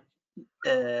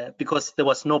because there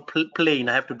was no plane,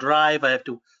 I have to drive, I have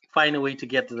to find a way to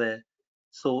get there.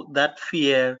 So that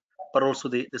fear, but also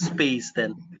the space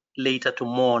then later to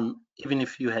mourn, even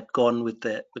if you had gone with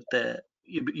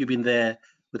you've been there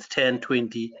with 10,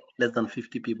 20, less than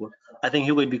 50 people. I think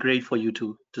it would be great for you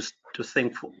to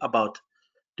think about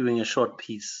doing a short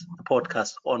piece, a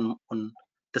podcast on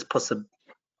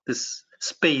this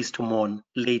space to mourn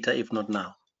later, if not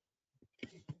now.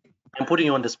 I'm putting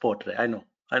you on the spot today. I know.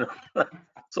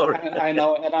 Sorry. I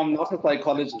know, and I'm not a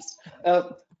psychologist.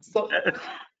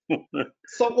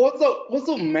 So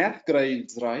also mass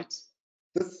graves, right?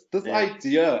 This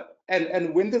idea,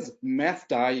 and when there's mass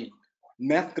dying,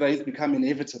 mass graves become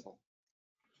inevitable.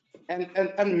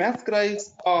 And mass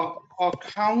graves are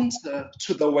counter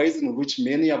to the ways in which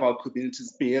many of our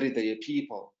communities bury their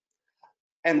people,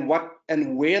 and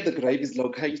where the grave is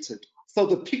located. So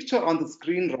the picture on the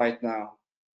screen right now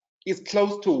is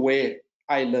close to where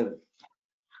I live,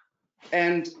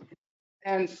 and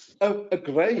a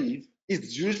grave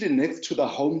is usually next to the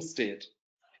homestead.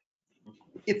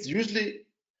 It's usually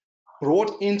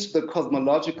brought into the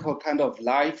cosmological kind of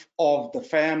life of the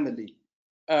family.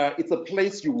 It's a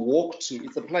place you walk to.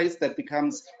 It's a place that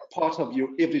becomes part of your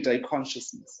everyday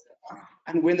consciousness.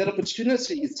 And when that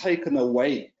opportunity is taken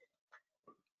away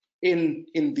in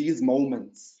these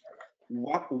moments,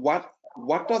 what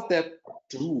does that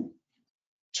do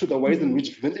to the ways in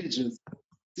which villages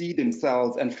see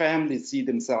themselves and families see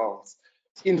themselves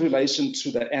in relation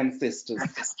to their ancestors?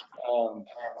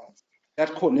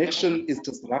 That connection is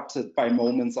disrupted by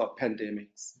moments of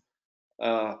pandemics.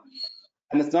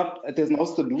 And there's no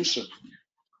solution,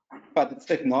 but it's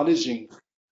acknowledging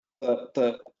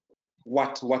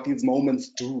what these moments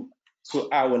do to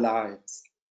our lives.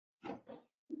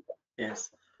 Yes,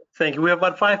 thank you. We have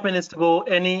about 5 minutes to go.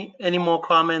 Any more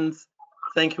comments?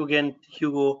 Thank you again,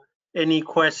 Hugo. Any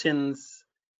questions?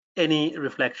 Any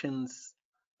reflections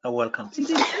are welcome.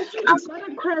 It's not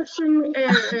a question,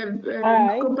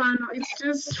 Kopano. It's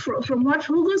just from what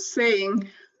Hugo's saying.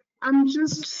 I'm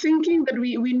just thinking that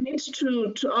we need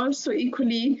to also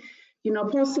equally,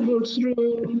 possible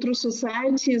through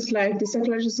societies like the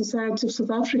Psychological Society of South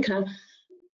Africa,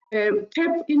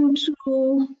 tap into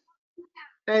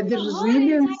the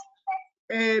resilience.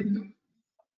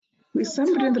 Is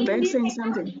somebody in the back saying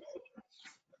something?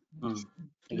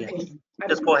 Yeah. Okay.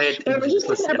 Just go ahead.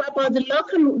 Just about the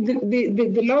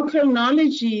local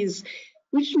knowledges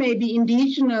which may be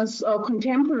indigenous or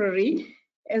contemporary,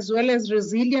 as well as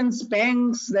resilience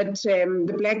banks that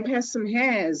the Black person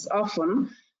has often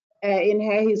in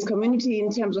his community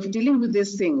in terms of dealing with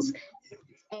these things.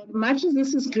 Much as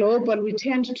this is global, we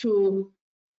tend to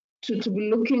be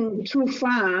looking too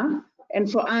far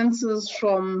and for answers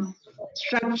from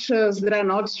structures that are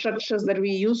not structures that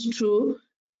we used to,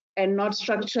 and not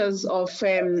structures of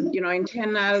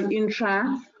internal,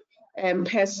 intra,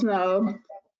 personal,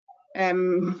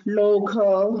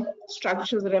 local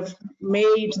structures that have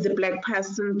made the Black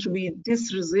person to be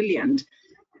this resilient.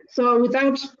 So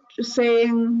without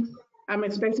saying, I'm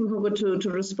expecting Hugo to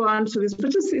respond to this,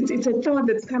 but just it's a thought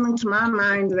that's coming to my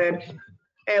mind that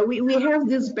we have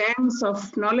these banks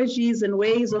of knowledges and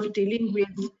ways of dealing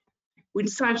with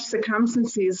such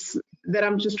circumstances that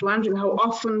I'm just wondering how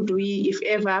often do we, if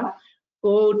ever,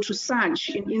 go to such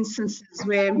in instances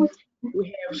where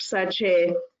we have such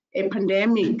a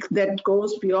pandemic that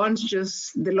goes beyond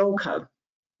just the local.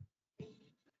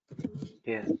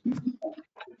 Yeah.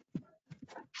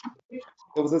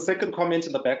 There was a second comment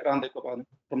in the background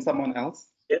from someone else.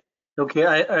 Yeah. Okay,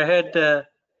 I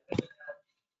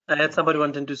had somebody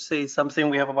wanting to say something.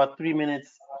 We have about 3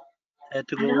 minutes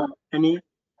to go. Any?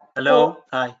 Hello?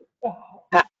 Hi.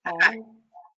 Hi.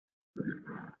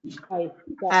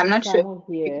 I'm not sure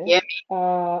Here. Yeah.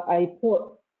 I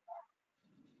thought.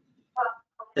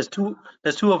 There's two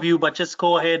of you, but just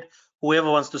go ahead.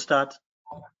 Whoever wants to start.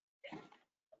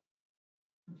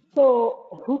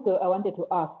 So, Hugo, I wanted to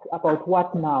ask about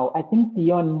what now? I think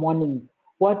beyond mourning,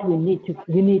 what we need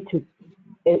to,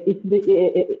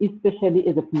 especially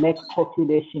as a Black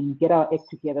population, get our act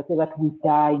together so that we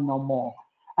die no more.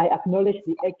 I acknowledge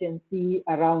the urgency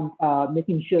around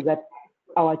making sure that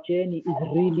our journey is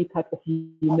really part of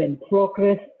human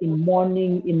progress in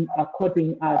mourning, in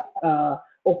according us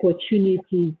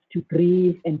opportunities to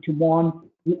grieve and to mourn.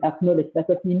 We acknowledge that,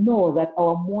 but we know that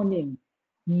our mourning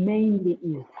mainly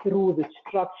is through the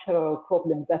structural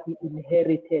problems that we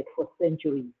inherited for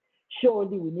centuries.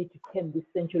 Surely we need to turn this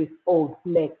centuries-old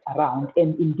flag around,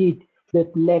 and indeed the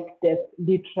Black Death,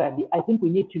 literally. I think we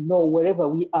need to know wherever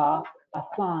we are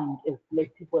assigned as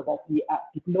Black people that we are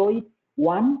deployed,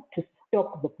 one, to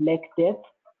stop the Black Death,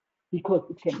 because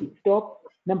it can be stopped.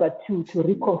 Number two, to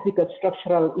reconfigure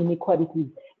structural inequalities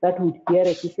that would bear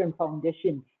a different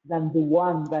foundation than the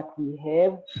one that we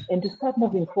have, and to start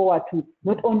moving forward to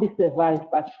not only survive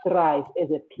but thrive as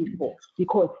a people.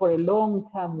 Because for a long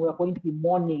time we are going to be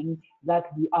mourning that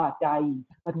we are dying.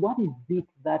 But what is it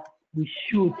that we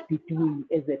should be doing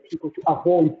as a people to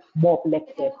avoid more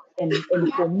Black death? And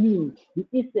for me, the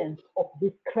essence of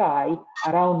this cry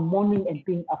around mourning and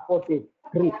being afforded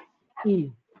grief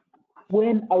is,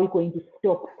 when are we going to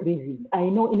stop grieving? I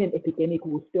know in an epidemic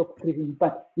we'll stop grieving,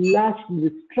 but largely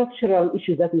the structural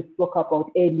issues that we spoke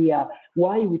about earlier,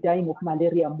 why are we dying of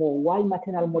malaria more? Why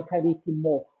maternal mortality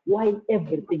more? Why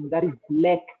everything that is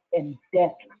Black and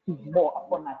death is more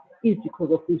upon us is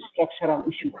because of these structural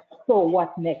issues. So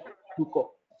what next,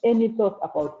 Hugo? Any thoughts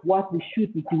about what we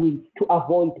should be doing to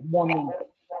avoid mourning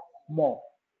more?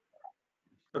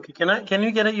 Okay, can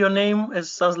you get your name? It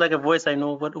sounds like a voice I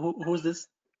know, but who's this?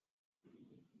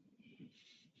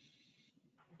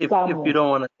 If you don't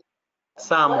want to,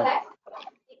 Samu.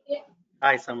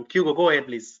 Hi, Sam. Hugo, go ahead,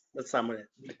 please. That's Samuel.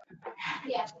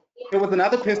 There was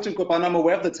another question, Kobana. I'm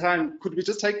aware of the time. Could we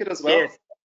just take it as well? Yes.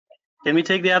 Can we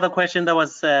take the other question that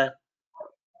was? I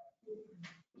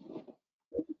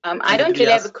don't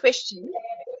really have a question.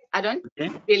 I don't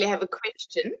really have a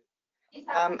question.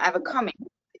 I have a comment.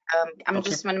 I'm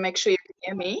just want to make sure you can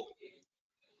hear me.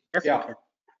 Yes, yeah.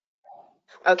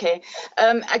 Okay.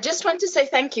 I just want to say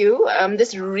thank you.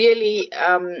 This really,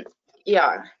 there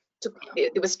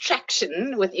was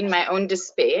traction within my own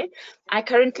despair. I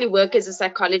currently work as a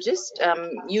psychologist,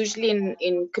 usually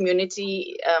in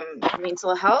community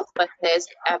mental health, but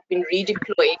I've been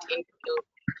redeployed into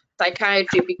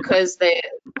psychiatry because the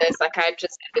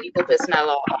psychiatrists and medical personnel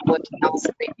are working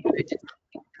elsewhere.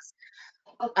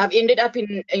 I've ended up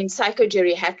in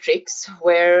psychogeriatrics,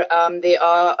 where there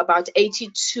are about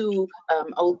 82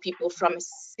 old people from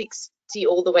 60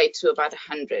 all the way to about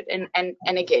 100, and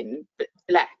again,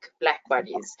 black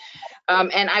bodies.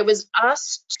 And I was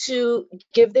asked to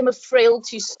give them a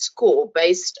frailty score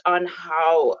based on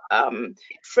how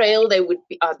frail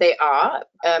they are,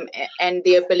 and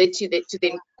the ability to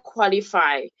then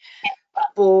qualify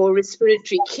for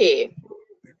respiratory care.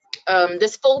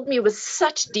 This filled me with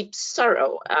such deep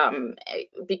sorrow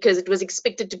because it was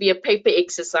expected to be a paper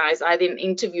exercise. I then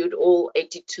interviewed all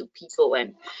 82 people,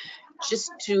 and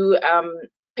just to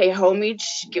pay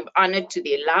homage, give honor to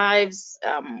their lives,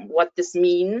 what this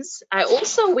means. I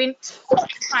also went to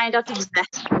find out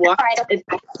exactly what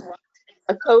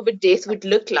a COVID death would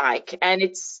look like, and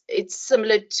it's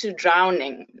similar to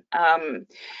drowning. And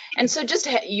so just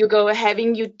Hugo,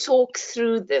 having you talk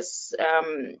through this,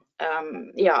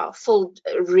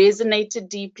 resonated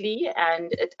deeply,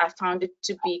 and I found it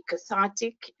to be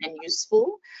cathartic and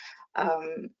useful,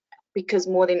 because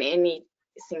more than anything,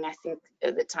 I think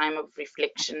the time of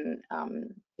reflection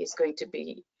is going to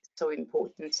be so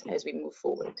important as we move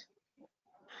forward.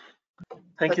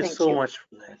 Thank you so much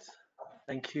for that.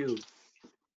 Thank you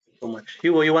so much.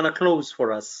 Hugo, you want to close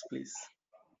for us, please?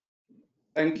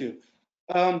 Thank you.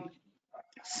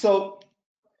 So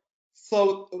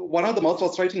one of the most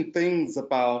frustrating things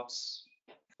about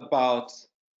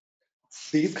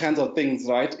these kinds of things,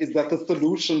 right, is that the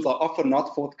solutions are often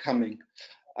not forthcoming.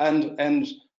 And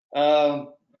now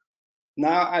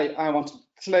I want to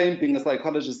claim, being a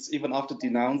psychologist, even after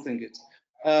denouncing it,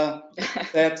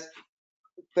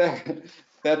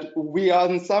 that we are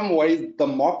in some ways the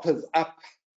moppers up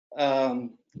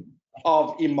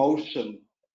of emotion,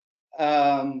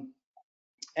 and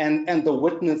the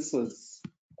witnesses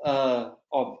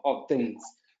of things.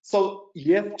 So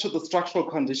yes, to the structural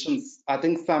conditions, I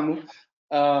think some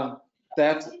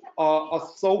that are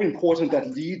so important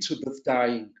that lead to this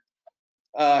dying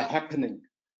happening.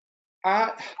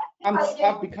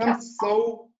 I've become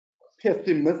so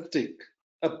pessimistic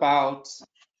about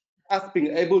us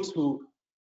being able to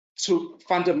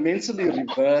fundamentally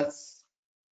reverse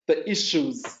the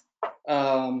issues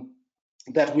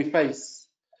that we face,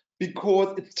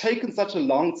 because it's taken such a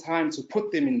long time to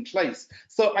put them in place.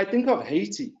 So I think of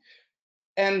Haiti,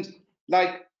 and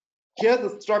like, here's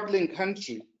a struggling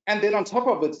country, and then on top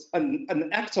of it, an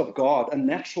act of God, a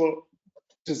natural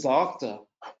disaster,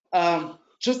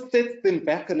 just sets them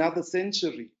back another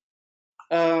century.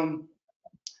 And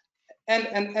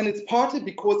it's partly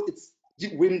because it's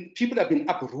when people have been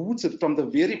uprooted from the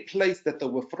very place that they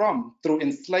were from through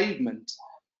enslavement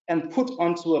and put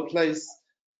onto a place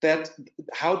that,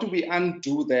 how do we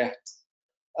undo that?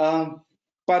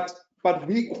 But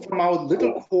we, from our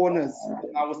little corners,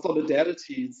 our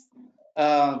solidarities,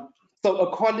 so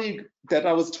a colleague that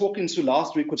I was talking to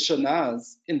last week with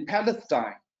Shanaz in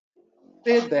Palestine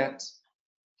said that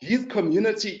his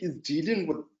community is dealing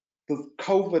with this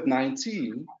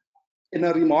COVID-19 in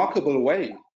a remarkable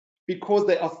way, because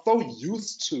they are so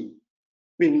used to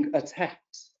being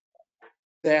attacked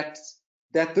that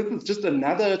this is just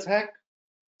another attack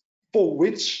for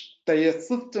which their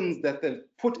systems that they've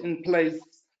put in place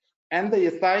and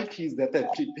their psyches that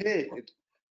they've prepared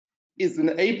is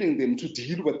enabling them to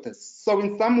deal with this. So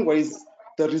in some ways,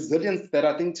 the resilience that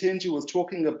I think Tenji was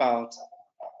talking about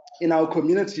in our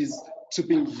communities, to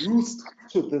be used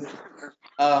to this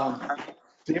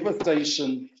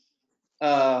devastation,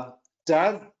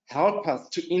 does help us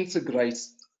to integrate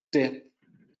death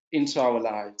into our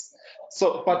lives.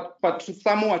 So, but to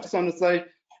someone, I just want to say,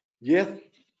 yes,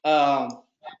 those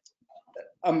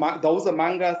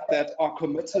among us that are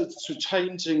committed to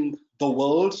changing the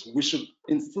world, we should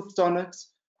insist on it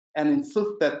and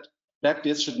insist that Black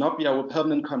death should not be our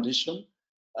permanent condition.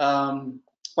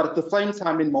 But at the same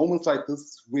time, in moments like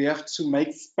this, we have to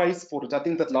make space for it. I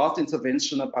think that last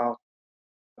intervention about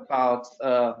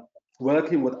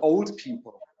working with old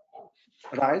people,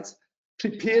 right?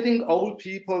 Preparing old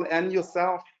people and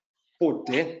yourself for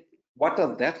death. What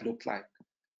does that look like?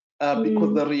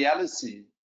 Because the reality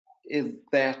is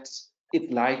that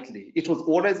it's likely. It was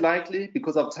always likely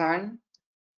because of time,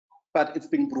 but it's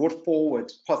been brought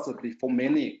forward possibly for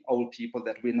many old people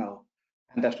that we know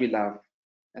and that we love.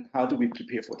 And how do we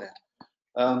prepare for that?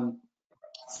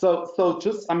 So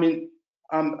just, I mean,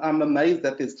 I'm amazed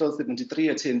that there's still 73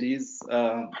 attendees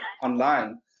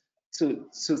online. To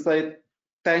say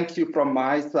thank you from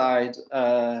my side.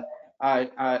 I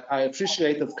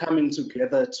appreciate us coming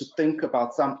together to think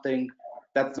about something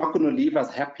that's not going to leave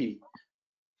us happy,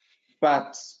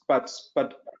 but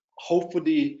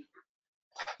hopefully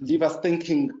leave us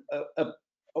thinking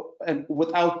and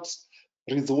without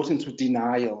resorting to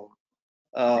denial,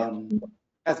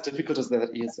 as difficult as that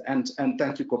is. And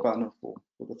thank you, Kopano, for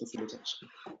the facilitation.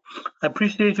 I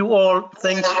appreciate you all.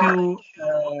 Thank you.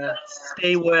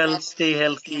 Stay well, stay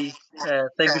healthy.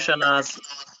 Thank you, Shanaz.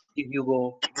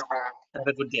 Hugo. Have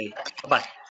a good day. Bye-bye.